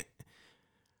 And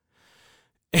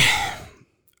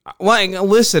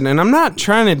listen, and I'm not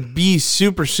trying to be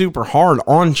super, super hard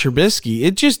on Trubisky.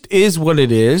 It just is what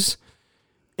it is.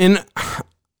 And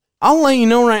I'll let you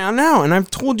know right now, and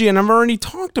I've told you, and I've already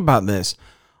talked about this.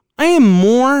 I am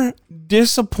more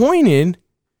disappointed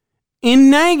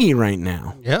in Nagy right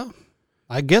now. Yeah,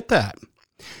 I get that.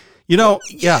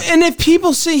 Yeah. And if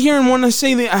people sit here and want to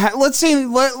say that, let's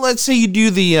say you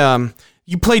do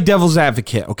you play devil's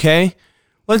advocate, okay?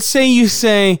 Let's say you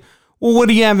say, well, what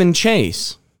do you have in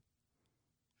Chase?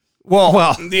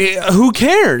 Well, who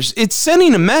cares? It's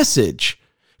sending a message.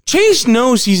 Chase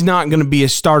knows he's not going to be a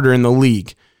starter in the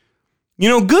league.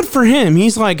 Good for him.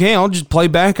 He's like, hey, I'll just play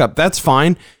backup. That's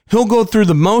fine. He'll go through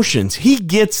the motions. He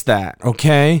gets that,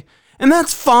 okay? And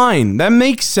that's fine. That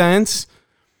makes sense.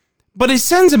 But it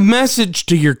sends a message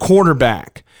to your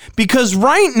quarterback. Because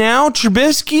right now,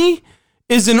 Trubisky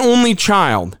is an only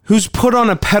child who's put on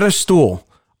a pedestal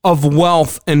of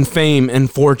wealth and fame and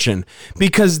fortune,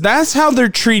 because that's how they're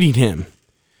treating him.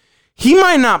 He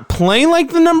might not play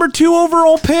like the number 2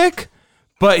 overall pick,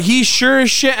 but he sure as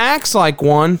shit acts like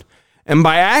one. And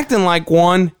by acting like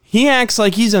one, he acts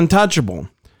like he's untouchable.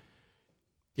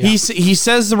 Yeah. He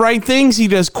says the right things. He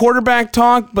does quarterback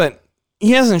talk, but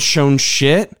he hasn't shown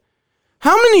shit.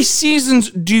 How many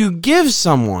seasons do you give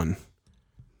someone?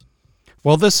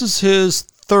 Well, this is his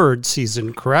 3rd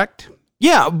season, correct?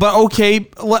 Yeah, but okay.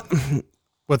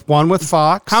 With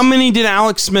Fox. How many did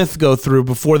Alex Smith go through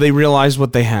before they realized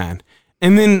what they had?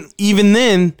 And then, even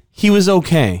then, he was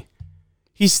okay.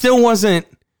 He still wasn't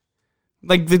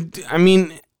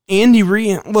Andy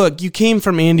Reid. Look, you came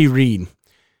from Andy Reid.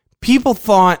 People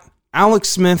thought Alex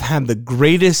Smith had the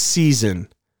greatest season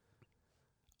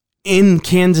in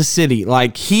Kansas City.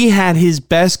 Like, he had his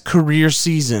best career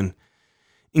season.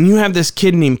 And you have this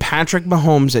kid named Patrick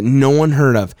Mahomes that no one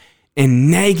heard of.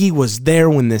 And Nagy was there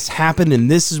when this happened,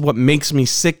 and this is what makes me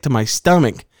sick to my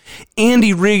stomach.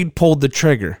 Andy Reid pulled the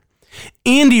trigger.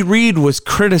 Andy Reid was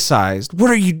criticized. What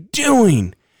are you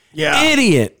doing? Yeah.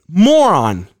 Idiot.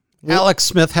 Moron. Alex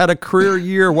Smith had a career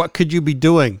year. What could you be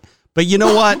doing? But you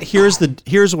know what?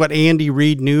 Here's what Andy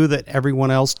Reid knew that everyone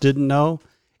else didn't know,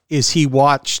 is he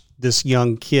watched this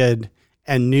young kid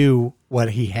and knew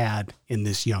what he had in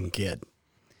this young kid.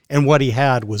 And what he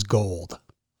had was gold.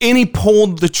 And he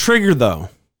pulled the trigger, though.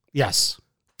 Yes.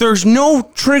 There's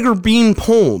no trigger being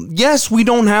pulled. Yes, we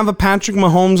don't have a Patrick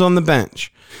Mahomes on the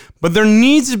bench, but there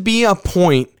needs to be a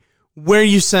point where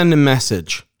you send a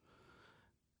message.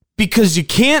 Because you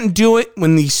can't do it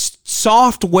when these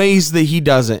soft ways that he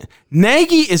does it.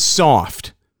 Nagy is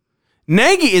soft.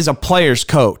 Nagy is a player's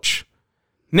coach.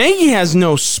 Nagy has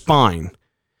no spine.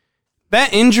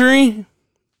 That injury,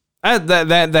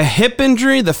 the hip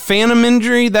injury, the phantom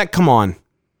injury, come on.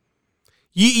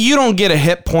 You don't get a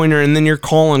hip pointer and then you're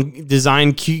calling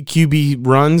design QB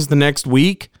runs the next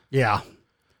week. Yeah.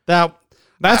 That's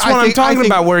what I'm talking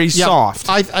about, where he's soft.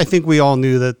 I think we all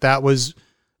knew that was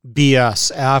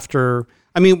BS after.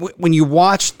 I mean, when you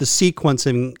watch the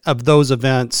sequencing of those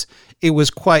events, it was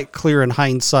quite clear in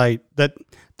hindsight that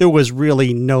there was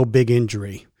really no big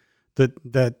injury.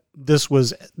 That this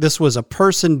was a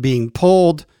person being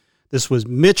pulled. This was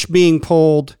Mitch being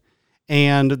pulled.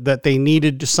 And that they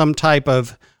needed some type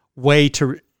of way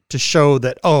to show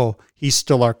that, oh, he's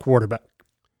still our quarterback.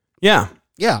 Yeah.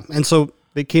 Yeah. And so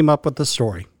they came up with the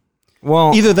story.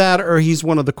 Well, either that or he's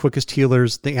one of the quickest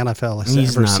healers the NFL has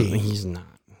ever seen. He's not.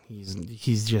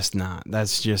 He's just not.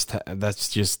 That's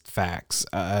just facts.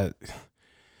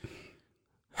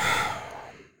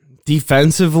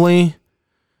 Defensively,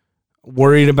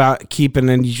 worried about keeping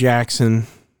Eddie Jackson.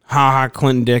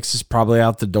 Clinton Dix is probably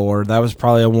out the door. That was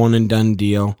probably a one and done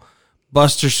deal.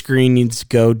 Buster Screen needs to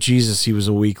go. Jesus, he was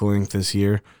a weak link this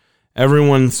year.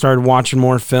 Everyone started watching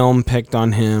more film, picked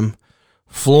on him.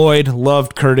 Floyd,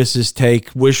 loved Curtis's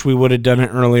take. Wish we would have done it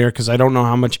earlier because I don't know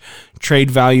how much trade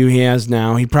value he has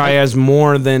now. He probably has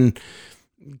more than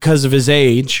because of his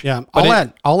age. Yeah,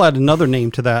 I'll add another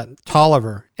name to that.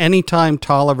 Tolliver. Anytime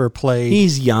Tolliver played,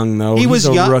 He's young though. He's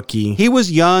a rookie. He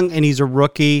was young and he's a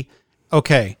rookie.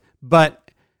 Okay, but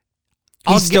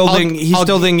He still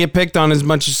didn't get picked on as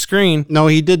much as Screen. No,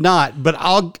 he did not. But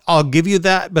I'll give you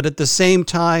that. But at the same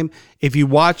time, if you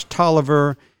watch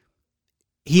Tolliver,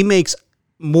 he makes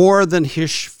more than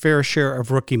his fair share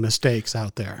of rookie mistakes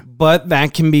out there. But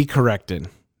that can be corrected.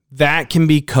 That can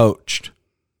be coached.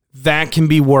 That can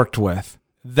be worked with.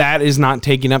 That is not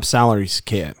taking up salaries,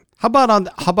 kid. How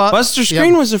about Buster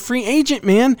Screen was a free agent,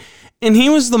 man, and he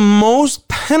was the most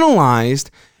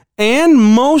penalized and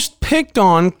most picked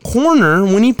on corner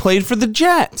when he played for the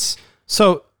Jets.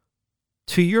 So,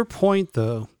 to your point,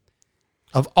 though,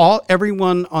 of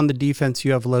everyone on the defense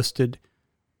you have listed,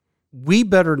 we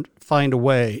better find a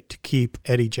way to keep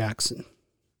Eddie Jackson.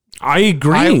 I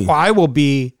agree. I will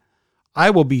be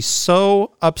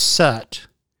so upset.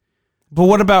 But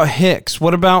what about Hicks?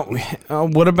 What about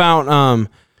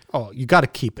Oh, you got to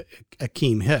keep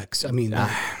Akeem Hicks. I mean,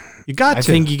 you got to. I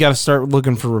think you got to start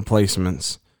looking for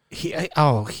replacements. He's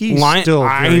still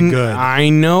very good. I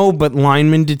know, but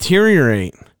linemen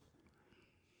deteriorate.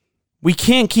 We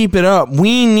can't keep it up.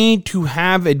 We need to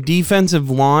have a defensive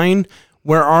line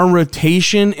where our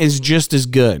rotation is just as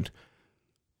good.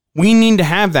 We need to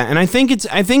have that, and I think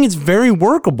it's very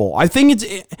workable. I think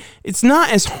it's not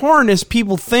as hard as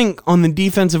people think on the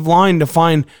defensive line to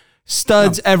find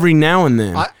studs every now and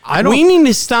then. We need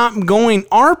to stop going.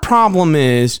 Our problem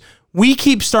is we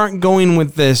keep starting going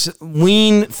with this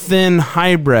lean, thin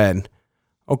hybrid,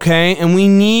 okay? And we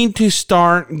need to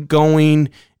start going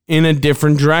in a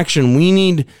different direction.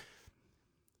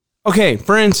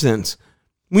 For instance,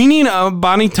 we need a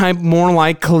body type more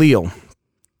like Khalil.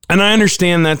 And I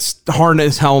understand that's hard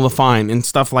as hell to find and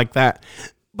stuff like that.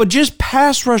 But just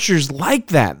pass rushers like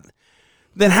that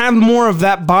have more of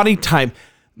that body type,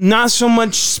 not so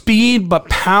much speed, but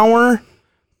power,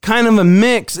 kind of a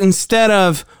mix. Instead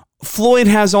of Floyd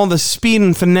has all the speed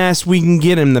and finesse, we can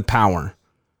get him the power.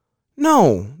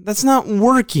 No, that's not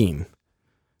working.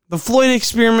 The Floyd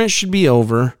experiment should be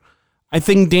over. I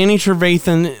think Danny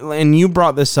Trevathan, and you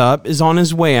brought this up, is on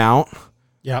his way out.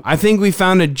 Yeah, I think we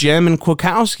found a gem in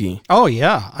Kwiatkowski. Oh,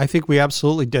 yeah. I think we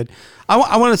absolutely did.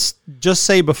 I want to just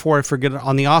say before I forget it,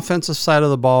 on the offensive side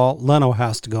of the ball, Leno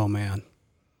has to go, man.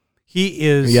 He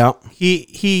is. Yeah.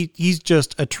 He's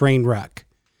just a train wreck.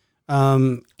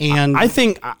 And I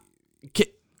think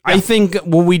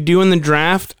what we do in the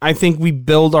draft, I think we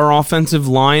build our offensive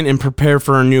line and prepare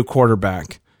for a new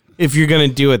quarterback. If you're going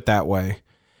to do it that way,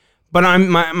 but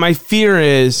my fear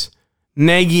is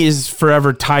Nagy is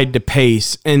forever tied to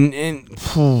pace, and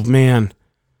oh man,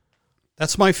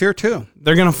 that's my fear too.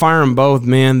 They're gonna fire them both,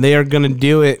 man. They are gonna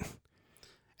do it.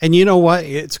 And you know what?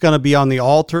 It's gonna be on the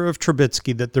altar of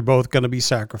Trubisky that they're both gonna be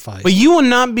sacrificed. But you would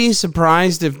not be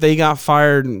surprised if they got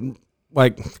fired.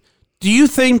 Like, do you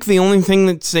think the only thing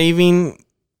that's saving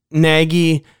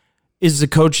Nagy is the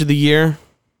coach of the year?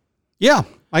 Yeah,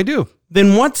 I do.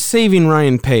 Then what's saving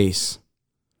Ryan Pace?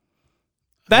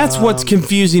 That's what's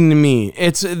confusing to me.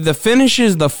 It's the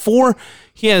finishes, the four.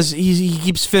 He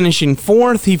keeps finishing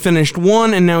fourth. He finished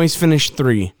 1, and now he's finished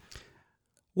 3.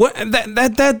 What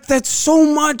that's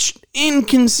so much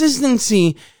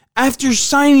inconsistency after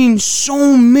signing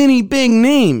so many big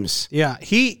names. Yeah,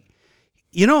 he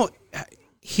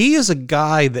is a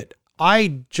guy that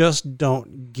I just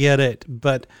don't get it,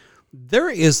 but there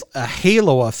is a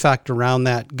halo effect around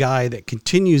that guy that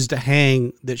continues to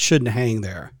hang that shouldn't hang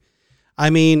there. I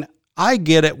mean, I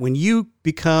get it when you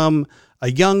become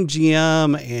a young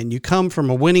GM and you come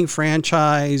from a winning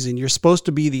franchise and you're supposed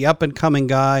to be the up-and-coming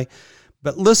guy.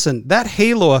 But listen, that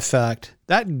halo effect,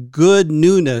 that good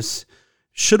newness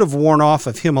should have worn off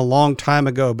of him a long time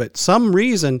ago. But some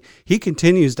reason he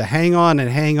continues to hang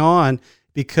on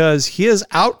because his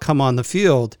outcome on the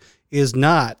field is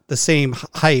not the same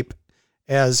hype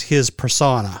as his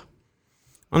persona.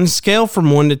 On a scale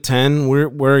from 1 to 10, where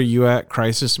are you at,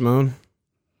 crisis mode?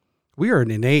 We are at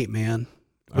an 8, man.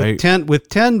 With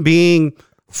 10 being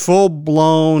full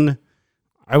blown.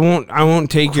 I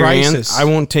won't take crisis. I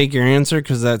won't take your answer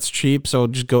because that's cheap. So I'll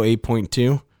just go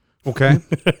 8.2. Okay.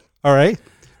 All right.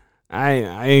 I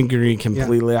agree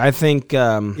completely. Yeah. I think.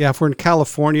 If we're in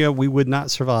California, we would not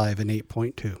survive an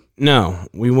 8.2. No,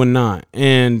 we would not.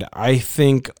 And I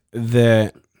think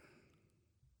that.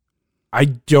 I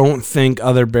don't think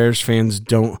other Bears fans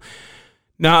don't.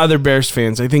 Not other Bears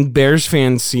fans. I think Bears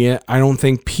fans see it. I don't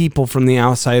think people from the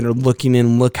outside are looking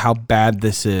in, look how bad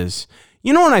this is.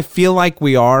 You know what I feel like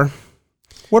we are?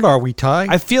 What are we, Ty?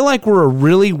 I feel like we're a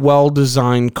really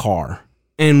well-designed car,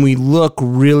 and we look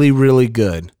really, really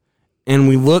good. And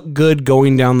we look good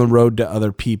going down the road to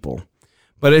other people.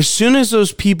 But as soon as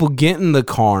those people get in the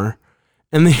car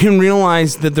and they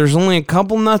realize that there's only a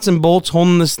couple nuts and bolts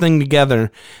holding this thing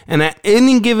together, and at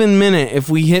any given minute, if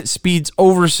we hit speeds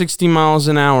over 60 miles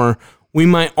an hour, we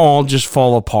might all just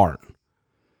fall apart.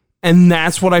 And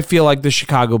that's what I feel like the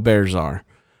Chicago Bears are.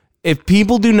 If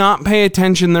people do not pay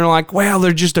attention, they're like, well,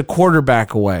 they're just a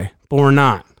quarterback away. But we're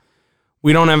not.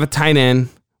 We don't have a tight end.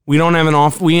 We have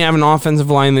an offensive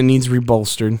line that needs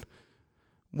rebolstered.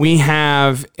 We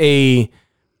have like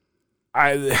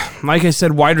I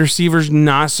said, wide receivers,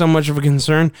 not so much of a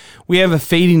concern. We have a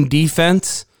fading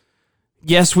defense.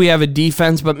 Yes, we have a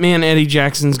defense, but man, Eddie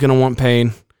Jackson's going to want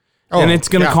paid. And it's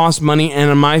going to cost money.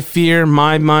 And my fear,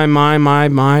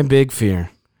 my big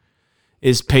fear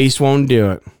is Pace won't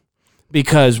do it.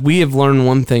 Because we have learned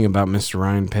one thing about Mr.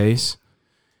 Ryan Pace.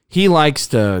 He likes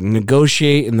to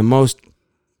negotiate in the most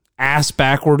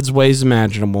ass-backwards ways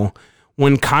imaginable.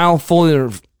 When Kyle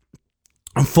Fuller,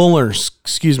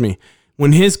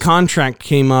 when his contract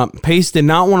came up, Pace did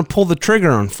not want to pull the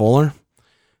trigger on Fuller.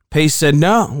 Pace said,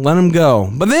 no, let him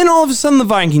go. But then all of a sudden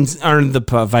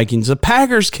the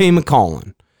Packers came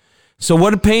a-calling. So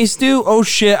what did Pace do? Oh,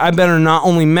 shit, I better not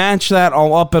only match that,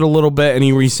 I'll up it a little bit, and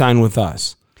he re-signed with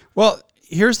us. Well,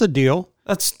 here's the deal.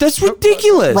 That's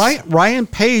ridiculous. Ryan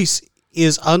Pace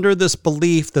is under this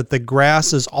belief that the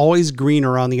grass is always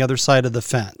greener on the other side of the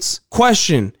fence.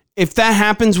 Question. If that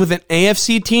happens with an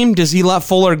AFC team, does he let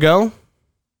Fuller go?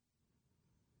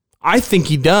 I think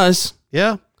he does.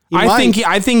 Yeah. I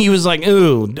think he was like,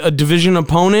 ooh, a division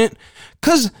opponent.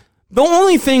 Because the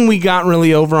only thing we got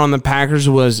really over on the Packers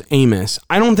was Amos.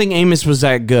 I don't think Amos was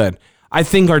that good. I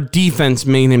think our defense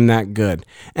made him that good.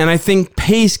 And I think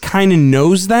Pace kind of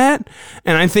knows that.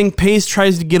 And I think Pace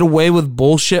tries to get away with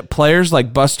bullshit players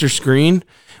like Buster Screen,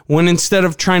 when instead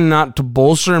of trying not to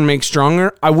bolster and make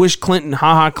stronger, I wish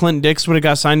Clinton Dix would have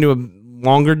got signed to a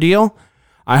longer deal.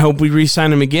 I hope we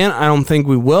re-sign him again. I don't think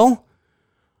we will.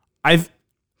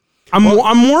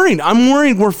 I'm worried. I'm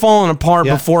worried we're falling apart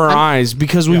before our eyes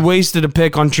because we wasted a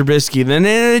pick on Trubisky. Then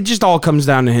it just all comes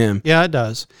down to him. Yeah, it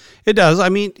does. It does. I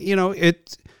mean,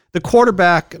 the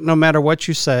quarterback, no matter what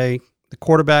you say, the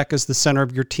quarterback is the center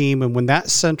of your team. And when that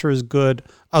center is good,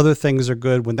 other things are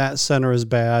good. When that center is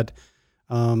bad,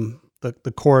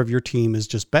 the core of your team is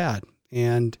just bad.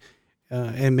 And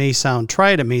it may sound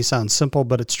trite, it may sound simple,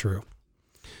 but it's true.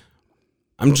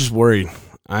 I'm just worried.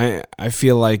 I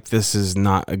feel like this is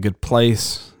not a good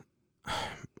place.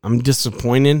 I'm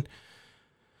disappointed.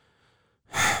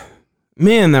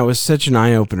 Man, that was such an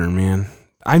eye-opener, man.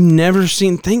 I've never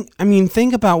seen...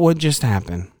 Think about what just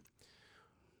happened.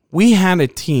 We had a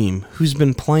team who's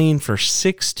been playing for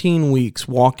 16 weeks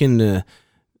walk into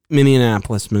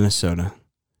Minneapolis, Minnesota.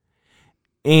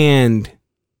 And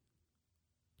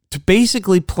to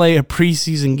basically play a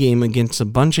preseason game against a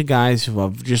bunch of guys who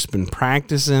have just been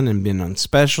practicing and been on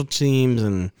special teams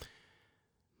and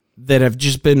that have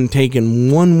just been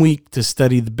taking 1 week to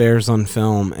study the Bears on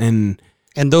film. And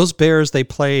those Bears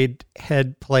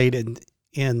had played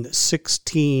in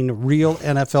 16 real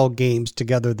NFL games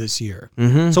together this year.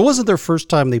 Mm-hmm. So it wasn't their first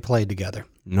time they played together.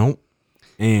 Nope.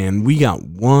 And we got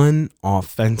one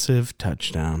offensive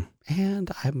touchdown. And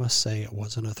I must say it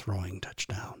wasn't a throwing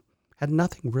touchdown. Had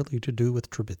nothing really to do with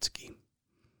Trubisky.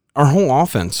 Our whole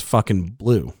offense fucking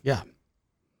blew. Yeah.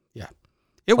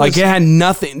 It had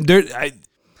nothing.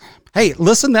 Hey,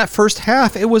 listen, that first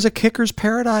half, it was a kicker's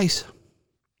paradise.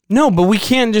 No, but we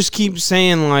can't just keep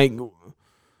saying like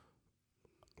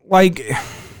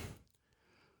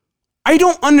I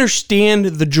don't understand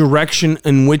the direction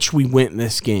in which we went in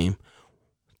this game.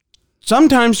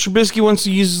 Sometimes Trubisky wants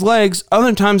to use his legs.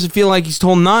 Other times I feel like he's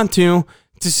told not to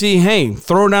see, hey,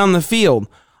 throw down the field.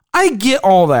 I get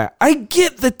all that. I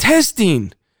get the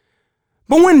testing.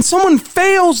 But when someone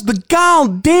fails the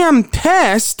goddamn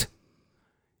test,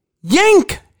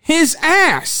 yank his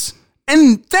ass.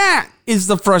 And that is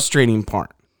the frustrating part.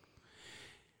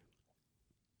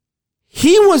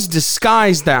 He was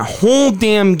disguised that whole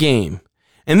damn game.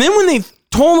 And then when they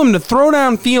told him to throw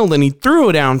downfield and he threw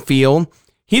it downfield,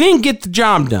 he didn't get the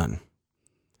job done.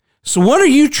 So what are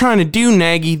you trying to do,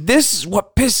 Nagy? This is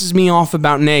what pisses me off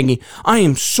about Nagy. I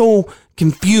am so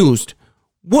confused.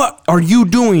 What are you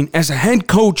doing as a head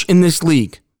coach in this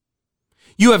league?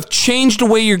 You have changed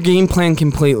away your game plan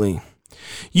completely.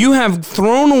 You have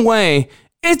thrown away.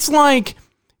 It's like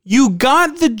you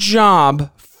got the job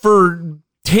for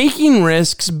taking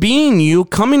risks, being you,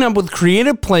 coming up with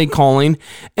creative play calling,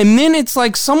 and then it's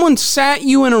like someone sat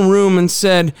you in a room and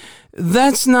said,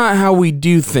 that's not how we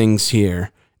do things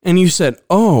here. And you said,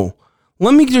 oh,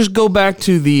 let me just go back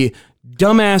to the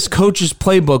dumbass coach's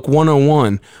playbook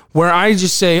 101, where I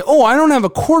just say, oh, I don't have a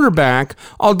quarterback.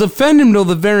 I'll defend him till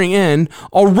the very end.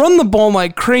 I'll run the ball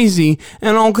like crazy,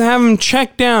 and I'll have him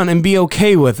check down and be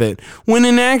okay with it. When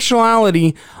in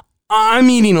actuality, I'm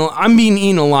being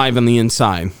eaten alive on the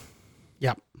inside.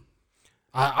 Yep.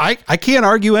 I can't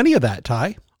argue any of that,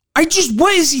 Ty.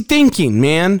 What is he thinking,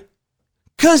 man?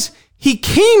 Because he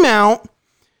came out,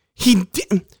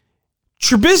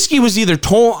 Trubisky was either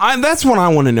told, that's what I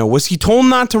want to know. Was he told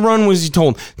not to run? Was he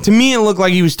told? To me, it looked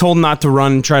like he was told not to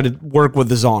run and try to work with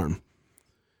his arm.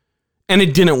 And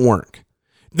it didn't work.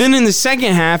 Then in the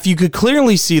second half, you could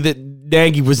clearly see that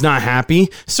Nagy was not happy,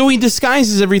 so he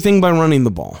disguises everything by running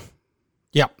the ball.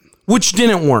 Yep. Which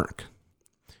didn't work.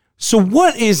 So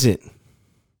what is it?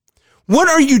 What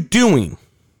are you doing?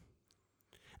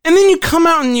 And then you come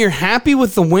out and you're happy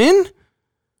with the win?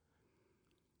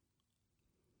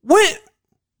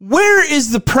 Where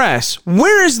is the press?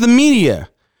 Where is the media?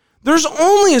 There's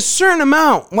only a certain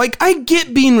amount. Like, I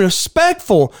get being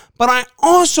respectful, but I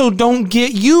also don't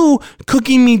get you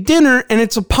cooking me dinner and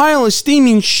it's a pile of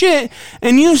steaming shit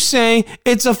and you say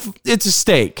it's a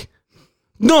steak.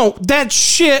 No, that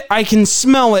shit, I can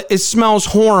smell it. It smells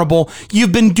horrible.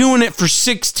 You've been doing it for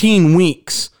 16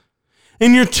 weeks.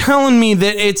 And you're telling me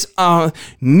that it's a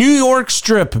New York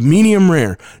strip, medium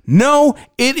rare. No,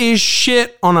 it is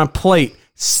shit on a plate.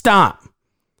 Stop.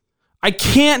 I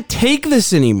can't take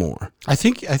this anymore. I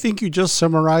think you just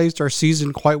summarized our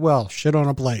season quite well. Shit on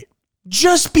a plate.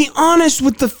 Just be honest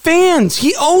with the fans.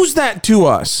 He owes that to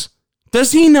us.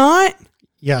 Does he not?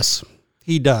 Yes,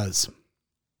 he does.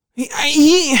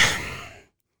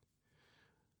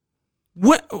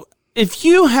 What if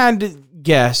you had to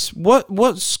guess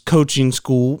what's coaching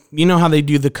school? You know how they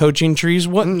do the coaching trees?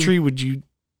 What tree would you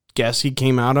guess he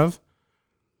came out of?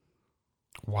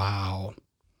 Wow.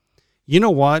 You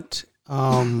know what?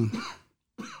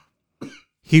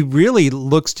 He really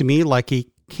looks to me like he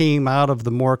came out of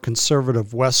the more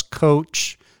conservative West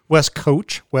Coast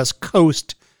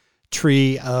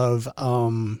tree of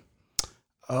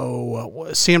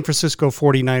San Francisco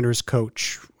 49ers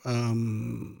coach.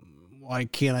 Why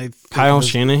can't I think Kyle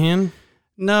Shanahan?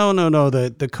 No.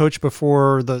 The coach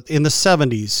before in the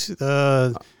 70s.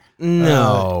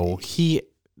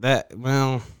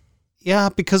 Yeah,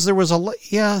 because there was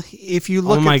if you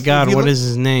look oh my God, what is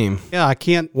his name? Yeah, I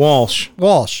can't.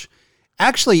 Walsh.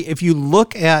 Actually, if you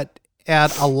look at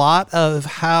a lot of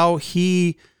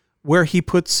where he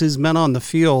puts his men on the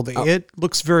field, it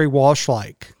looks very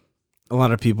Walsh-like. A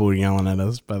lot of people were yelling at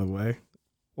us, by the way.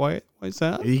 Why is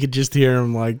that? You could just hear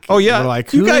him like, oh yeah,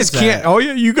 like, you guys can't. Oh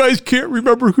yeah, you guys can't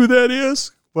remember who that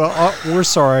is. Well, we're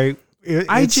sorry. We're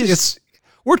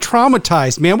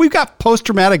traumatized, man. We've got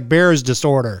post-traumatic bears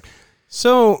disorder.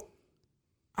 So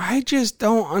I just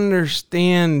don't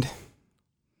understand.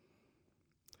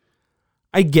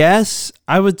 I guess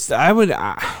I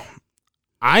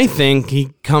think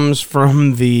he comes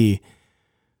from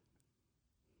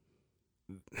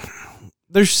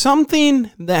there's something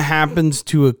that happens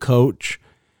to a coach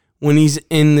when he's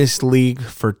in this league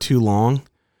for too long.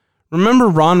 Remember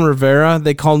Ron Rivera?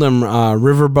 They called him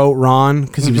Riverboat Ron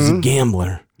because he was a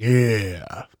gambler.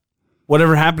 Yeah.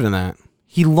 Whatever happened to that?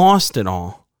 He lost it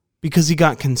all because he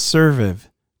got conservative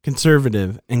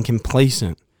and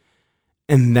complacent.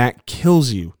 And that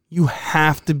kills you. You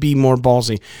have to be more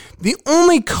ballsy. The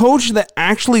only coach that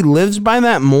actually lives by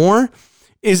that more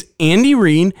is Andy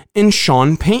Reid and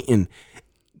Sean Payton.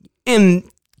 And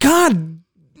God,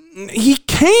 he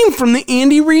came from the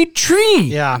Andy Reid tree.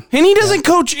 Yeah. And he doesn't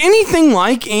coach anything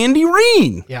like Andy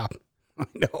Reid. Yeah, I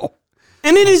know.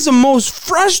 And it is the most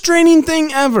frustrating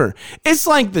thing ever. It's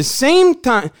like the same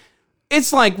time.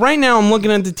 It's like right now I'm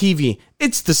looking at the TV.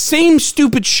 It's the same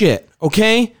stupid shit,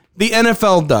 okay? The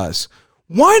NFL does.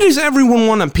 Why does everyone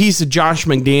want a piece of Josh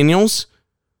McDaniels?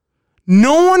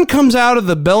 No one comes out of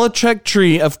the Belichick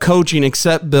tree of coaching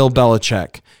except Bill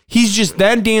Belichick. He's just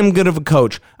that damn good of a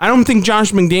coach. I don't think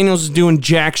Josh McDaniels is doing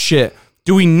jack shit.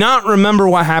 Do we not remember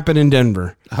what happened in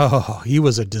Denver? Oh, he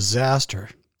was a disaster.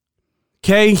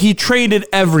 Okay, he traded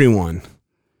everyone.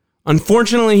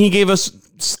 Unfortunately, he gave us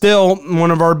still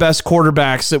one of our best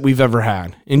quarterbacks that we've ever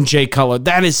had in Jay Cutler.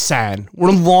 That is sad.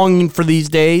 We're longing for these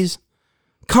days.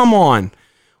 Come on.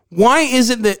 Why is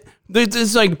it that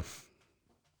it's like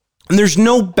there's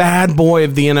no bad boy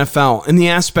of the NFL in the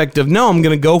aspect of, no, I'm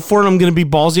going to go for it. I'm going to be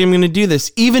ballsy. I'm going to do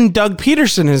this. Even Doug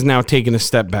Peterson has now taken a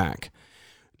step back.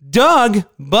 Doug,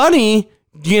 buddy,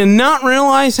 Do you not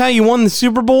realize how you won the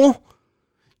Super Bowl?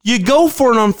 You go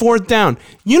for it on 4th down.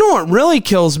 You know what really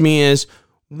kills me is,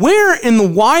 where in the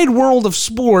wide world of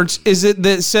sports is it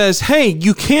that says, hey,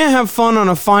 you can't have fun on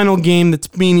a final game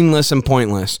that's meaningless and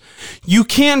pointless? You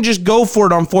can't just go for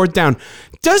it on 4th down.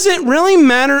 Does it really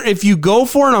matter if you go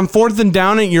for it on 4th and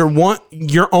down at your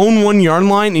own 1 yard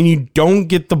line and you don't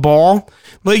get the ball?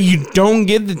 Like, you don't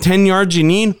get the 10 yards you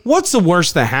need? What's the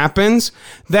worst that happens?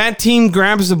 That team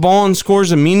grabs the ball and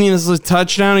scores a meaningless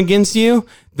touchdown against you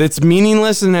that's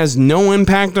meaningless and has no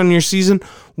impact on your season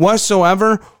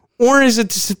whatsoever? Or is it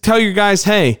to tell your guys,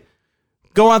 hey,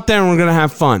 go out there and we're going to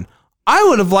have fun? I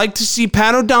would have liked to see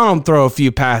Pat O'Donnell throw a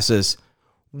few passes.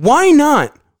 Why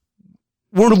not?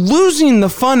 We're losing the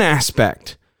fun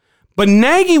aspect. But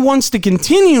Nagy wants to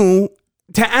continue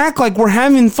to act like we're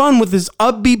having fun with his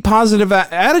upbeat, positive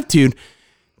attitude.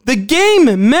 The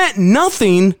game meant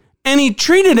nothing, and he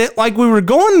treated it like we were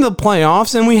going to the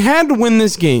playoffs and we had to win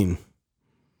this game.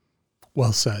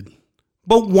 Well said.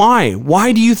 But why?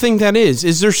 Why do you think that is?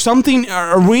 Is there something?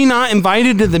 Are we not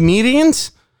invited to the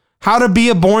meetings? How to be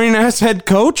a boring-ass head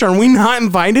coach? Are we not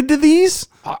invited to these?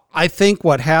 I think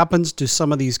what happens to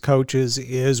some of these coaches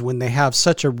is when they have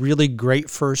such a really great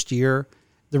first year,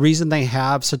 the reason they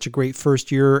have such a great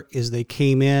first year is they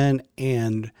came in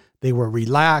and they were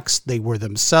relaxed, they were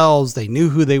themselves, they knew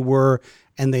who they were,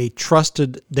 and they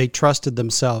trusted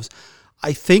themselves.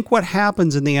 I think what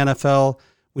happens in the NFL,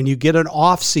 when you get an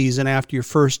off season after your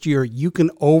first year, you can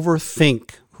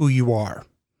overthink who you are.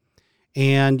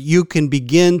 And you can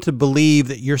begin to believe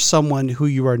that you're someone who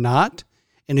you are not.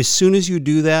 And as soon as you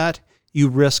do that, you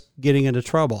risk getting into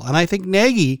trouble. And I think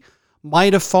Nagy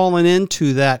might have fallen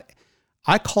into that.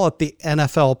 I call it the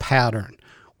NFL pattern,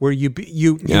 where you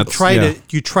try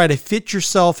to fit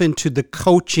yourself into the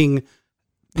coaching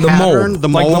pattern, the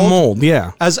mold,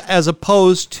 yeah. As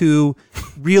opposed to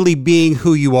really being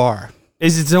who you are.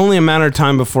 It's only a matter of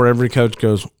time before every coach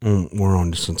goes, we're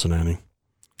on to Cincinnati.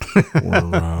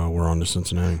 We're on to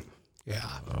Cincinnati. Yeah.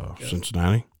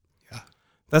 Cincinnati? Yeah.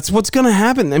 That's what's going to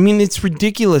happen. I mean, it's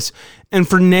ridiculous. And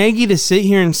for Nagy to sit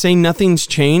here and say nothing's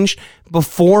changed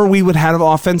before we would have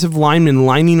offensive linemen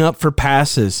lining up for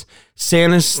passes,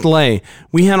 Santa Slay.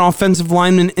 We had offensive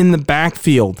linemen in the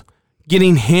backfield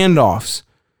getting handoffs.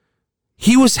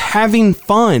 He was having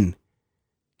fun.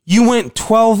 You went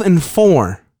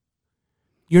 12-4.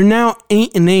 You're now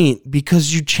 8-8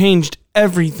 because you changed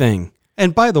everything.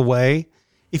 And by the way,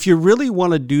 if you really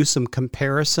want to do some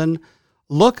comparison,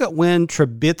 look at when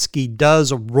Trubisky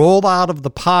does roll out of the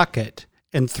pocket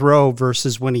and throw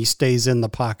versus when he stays in the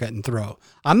pocket and throw.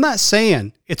 I'm not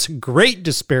saying it's a great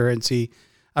discrepancy,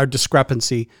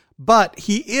 but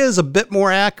he is a bit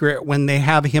more accurate when they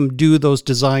have him do those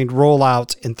designed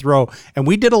rollouts and throw. And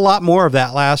we did a lot more of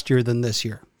that last year than this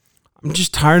year. I'm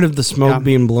just tired of the smoke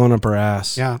being blown up our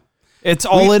ass. Yeah. It's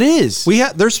all it is.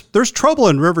 There's trouble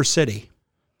in River City,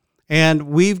 and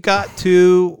we've got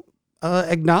to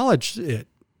acknowledge it.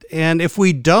 And if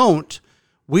we don't,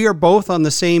 we are both on the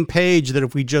same page that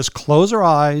if we just close our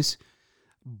eyes,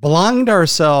 blind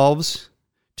ourselves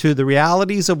to the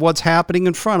realities of what's happening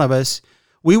in front of us,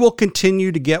 we will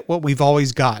continue to get what we've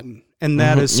always gotten, and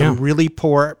that is some really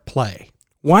poor play.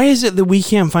 Why is it that we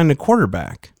can't find a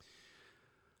quarterback?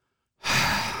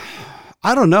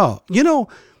 I don't know. You know,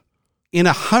 in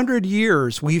 100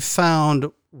 years, we've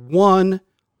found one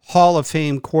Hall of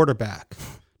Fame quarterback.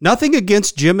 Nothing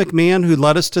against Jim McMahon, who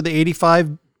led us to the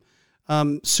 85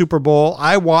 Super Bowl.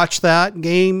 I watched that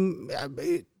game,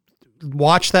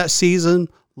 watched that season,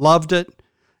 loved it.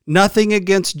 Nothing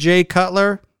against Jay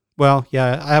Cutler. Well,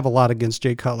 yeah, I have a lot against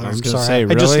Jay Cutler. I'm sorry.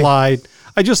 Really?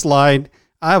 I just lied.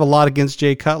 I have a lot against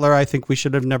Jay Cutler. I think we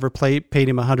should have never paid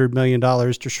him $100 million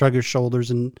to shrug his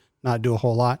shoulders and not do a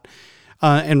whole lot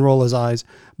and roll his eyes.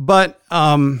 But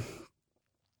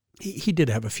he did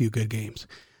have a few good games.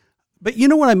 But you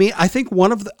know what I mean? I think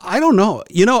I don't know.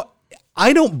 You know,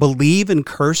 I don't believe in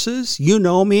curses. You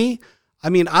know me. I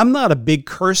mean, I'm not a big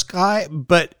curse guy,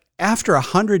 but after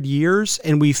 100 years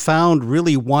and we found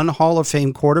really one Hall of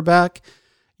Fame quarterback,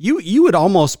 you would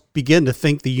almost begin to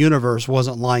think the universe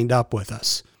wasn't lined up with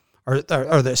us, or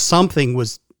that something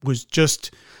was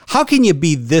just. How can you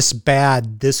be this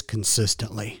bad this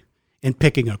consistently in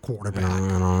picking a quarterback? I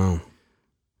don't know.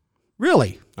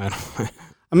 Really? I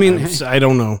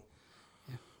don't know.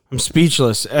 I'm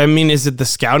speechless. I mean, is it the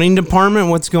scouting department?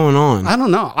 What's going on? I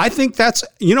don't know. I think that's,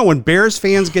 when Bears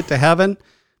fans get to heaven,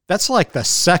 that's like the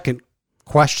second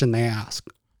question they ask.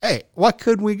 Hey, what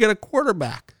could we get a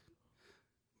quarterback?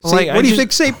 What do you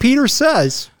think St. Peter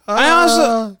says?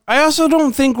 I also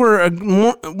don't think we're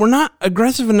not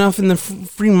aggressive enough in the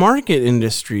free market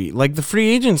industry, like the free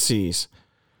agencies.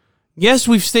 Yes,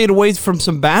 we've stayed away from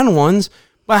some bad ones,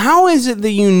 but how is it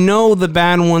that you know the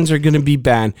bad ones are going to be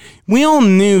bad? We all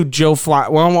knew Joe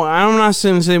Flacco. Well, I'm not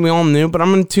saying we all knew, but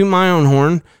I'm going to toot my own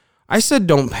horn. I said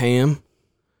don't pay him.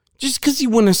 Just because you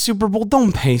win a Super Bowl,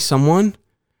 don't pay someone.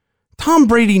 Tom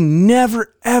Brady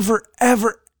never, ever,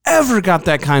 ever, ever got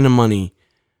that kind of money.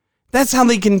 That's how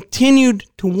they continued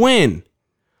to win.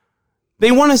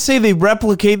 They want to say they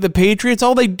replicate the Patriots.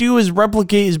 All they do is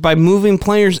replicate is by moving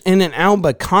players in and out,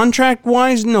 but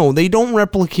contract-wise, no, they don't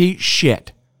replicate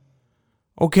shit.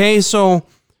 Okay, so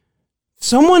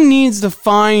someone needs to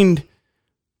find...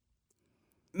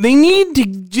 They need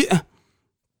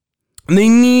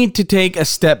to take a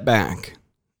step back.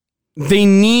 They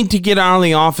need to get out of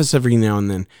the office every now and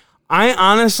then. I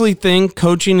honestly think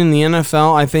coaching in the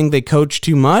NFL, I think they coach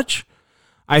too much.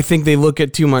 I think they look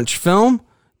at too much film.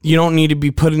 You don't need to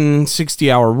be putting in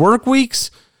 60-hour work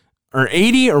weeks or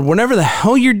 80 or whatever the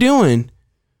hell you're doing.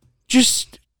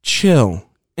 Just chill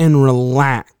and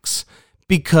relax.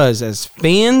 Because as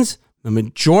fans, the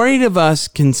majority of us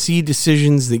can see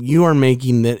decisions that you are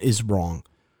making that is wrong.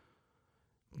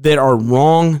 That are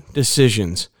wrong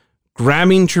decisions.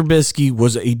 Grabbing Trubisky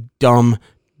was a dumb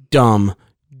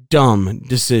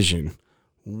decision.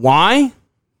 Why?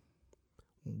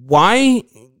 Why?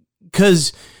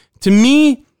 Because to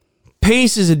me,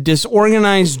 Pace is a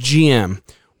disorganized GM.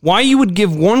 Why you would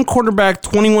give one quarterback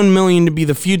 $21 million to be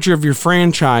the future of your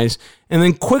franchise, and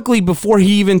then quickly before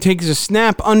he even takes a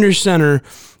snap under center,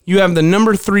 you have the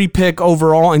number 3 pick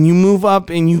overall, and you move up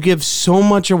and you give so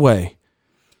much away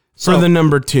for the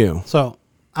number 2. So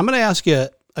I'm going to ask you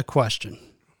a question.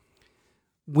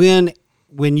 When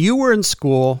you were in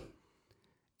school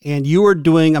and you were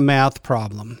doing a math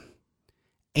problem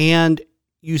and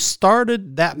you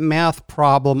started that math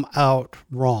problem out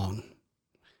wrong,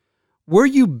 were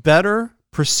you better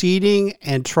proceeding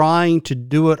and trying to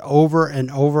do it over and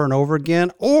over and over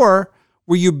again? Or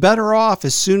were you better off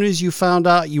as soon as you found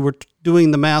out you were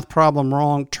doing the math problem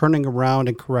wrong, turning around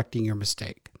and correcting your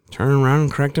mistake? Turning around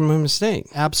and correcting my mistake.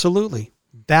 Absolutely.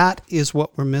 That is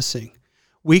what we're missing.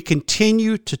 We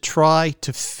continue to try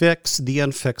to fix the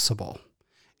unfixable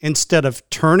instead of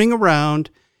turning around,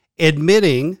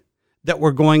 admitting that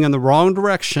we're going in the wrong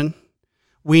direction.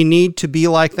 We need to be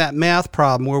like that math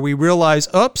problem where we realize,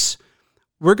 oops,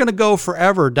 we're going to go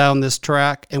forever down this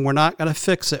track and we're not going to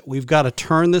fix it. We've got to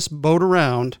turn this boat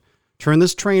around, turn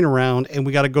this train around, and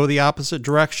we got to go the opposite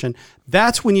direction.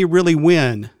 That's when you really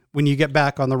win, when you get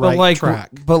back on the right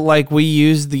track. But like we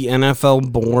used the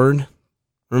NFL board.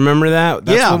 Remember that?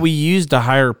 That's what we used to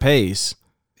hire Pace.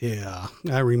 Yeah,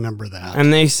 I remember that.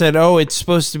 And they said, it's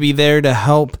supposed to be there to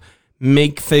help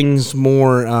make things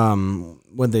more,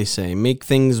 what'd they say? Make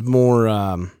things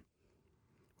more,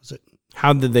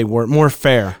 how did they work? More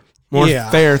fair. More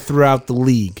fair throughout the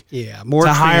league. Yeah, more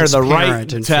to hire the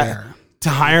right and fair. To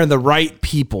hire the right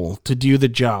people to do the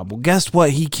job. Well, guess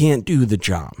what? He can't do the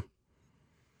job.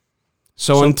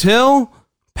 So until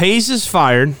Pace is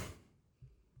fired,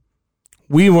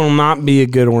 we will not be a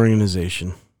good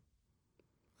organization.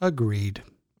 Agreed.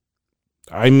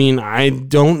 I mean, I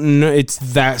don't know. It's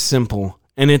that simple.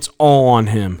 And it's all on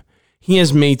him. He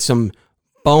has made some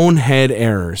bonehead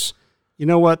errors. You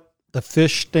know what? The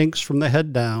fish stinks from the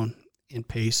head down, and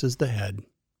Pace is the head.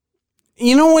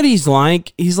 You know what he's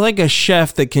like? He's like a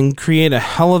chef that can create a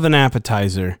hell of an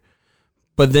appetizer.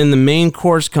 But then the main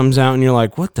course comes out, and you're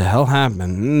like, what the hell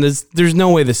happened? There's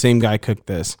no way the same guy cooked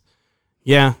this.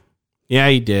 Yeah,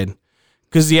 he did.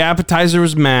 Because the appetizer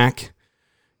was Mac.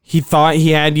 He thought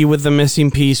he had you with the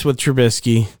missing piece with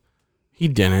Trubisky. He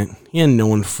didn't. He had no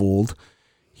one fooled.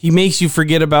 He makes you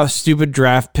forget about stupid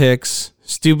draft picks,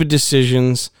 stupid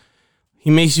decisions. He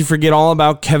makes you forget all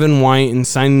about Kevin White and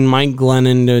signing Mike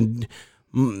Glennon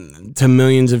to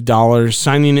millions of dollars,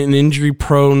 signing an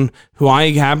injury-prone, who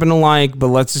I happen to like, but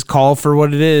let's just call for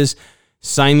what it is,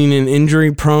 signing an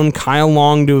injury-prone Kyle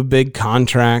Long to a big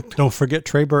contract. Don't forget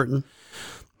Trey Burton.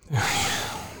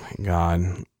 Oh, my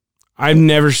God. I've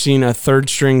never seen a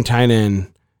third-string tight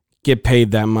end get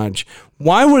paid that much.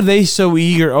 Why were they so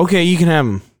eager? Okay, you can have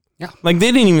him. Yeah. Like,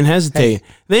 they didn't even hesitate. Hey.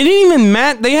 They didn't even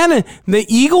match. The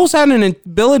Eagles had an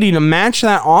ability to match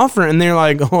that offer, and they're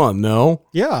like, oh, no.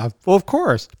 Yeah, well, of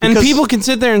course. And people can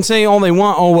sit there and say all they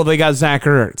want. Oh, well, they got Zach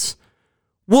Ertz.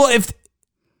 Well,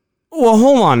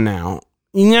 hold on now.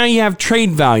 Now you have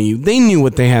trade value. They knew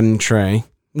what they had in Trey,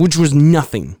 which was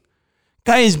nothing.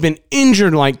 Guy has been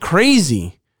injured like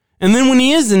crazy. And then when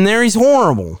he is in there, he's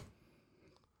horrible.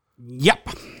 Yep.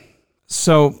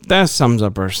 So that sums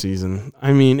up our season.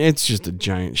 I mean, it's just a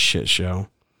giant shit show.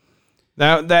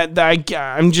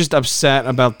 I'm just upset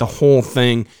about the whole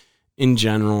thing in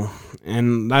general,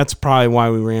 and that's probably why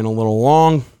we ran a little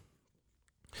long,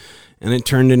 and it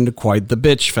turned into quite the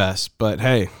bitch fest. But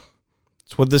hey,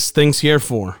 it's what this thing's here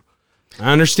for.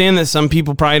 I understand that some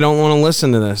people probably don't want to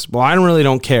listen to this. Well, I really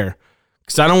don't care,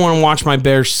 because I don't want to watch my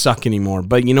Bears suck anymore.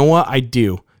 But you know what? I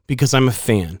do, because I'm a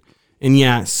fan, and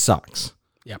yeah, it sucks.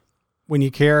 Yep. When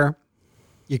you care,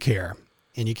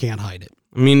 and you can't hide it.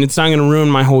 I mean, it's not going to ruin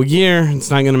my whole year.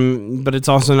 But it's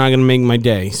also not going to make my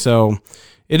day. So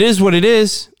it is what it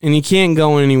is, and you can't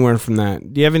go anywhere from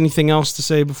that. Do you have anything else to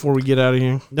say before we get out of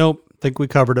here? Nope. Think we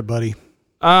covered it, buddy.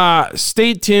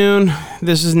 Stay tuned.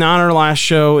 This is not our last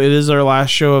show. It is our last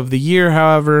show of the year,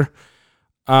 however.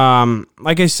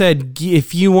 Like I said,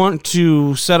 if you want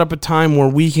to set up a time where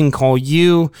we can call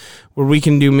you, where we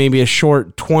can do maybe a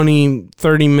short 20,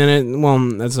 30 minute, well,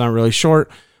 that's not really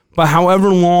short, but however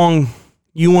long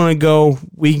you want to go,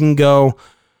 we can go.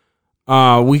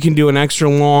 We can do an extra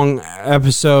long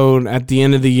episode at the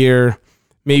end of the year,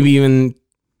 maybe even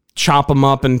chop them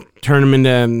up and turn them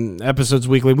into episodes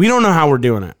weekly. We don't know how we're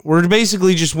doing it. We're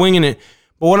basically just winging it.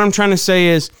 But what I'm trying to say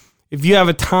is, if you have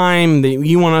a time that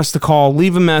you want us to call,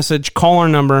 leave a message, call our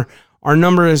number. Our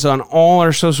number is on all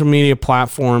our social media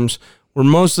platforms. We're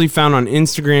mostly found on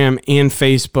Instagram and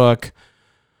Facebook.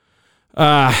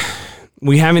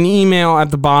 We have an email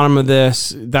at the bottom of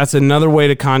this. That's another way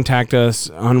to contact us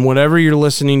on whatever you're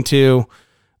listening to.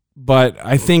 But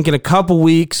I think in a couple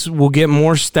weeks, we'll get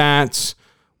more stats.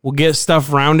 We'll get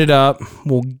stuff rounded up.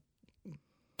 We'll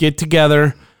get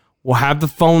together. We'll have the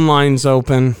phone lines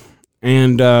open.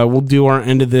 And we'll do our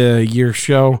end of the year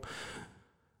show.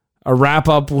 A wrap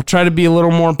up. We'll try to be a little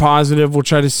more positive. We'll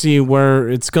try to see where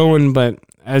it's going. But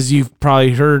as you've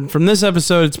probably heard from this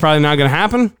episode, it's probably not going to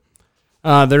happen.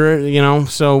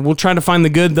 So we'll try to find the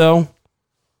good, though.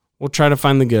 We'll try to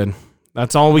find the good.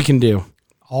 That's all we can do.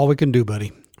 All we can do,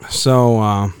 buddy.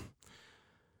 So,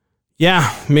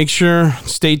 make sure,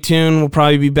 stay tuned. We'll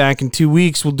probably be back in 2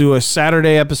 weeks. We'll do a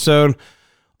Saturday episode.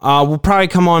 We'll probably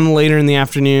come on later in the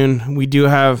afternoon. We do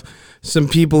have some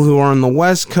people who are on the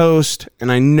West Coast,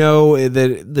 and I know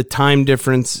that the time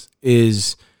difference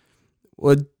is,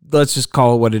 let's just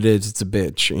call it what it is. It's a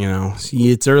bitch,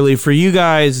 It's early for you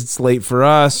guys. It's late for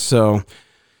us. So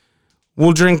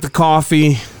we'll drink the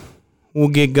coffee. We'll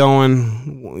get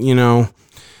going,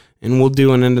 and we'll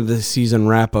do an end of the season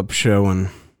wrap-up show, and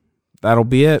that'll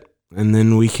be it. And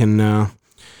then we can,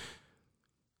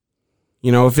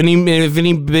 if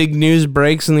any big news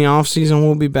breaks in the offseason,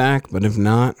 we'll be back. But if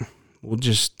not, we'll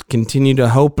just continue to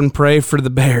hope and pray for the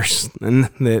Bears and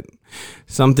that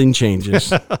something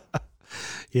changes.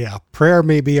 Yeah, prayer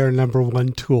may be our number one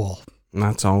tool. And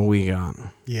that's all we got.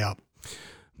 Yeah.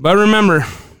 But remember,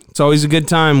 it's always a good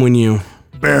time when you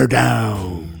bear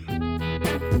down.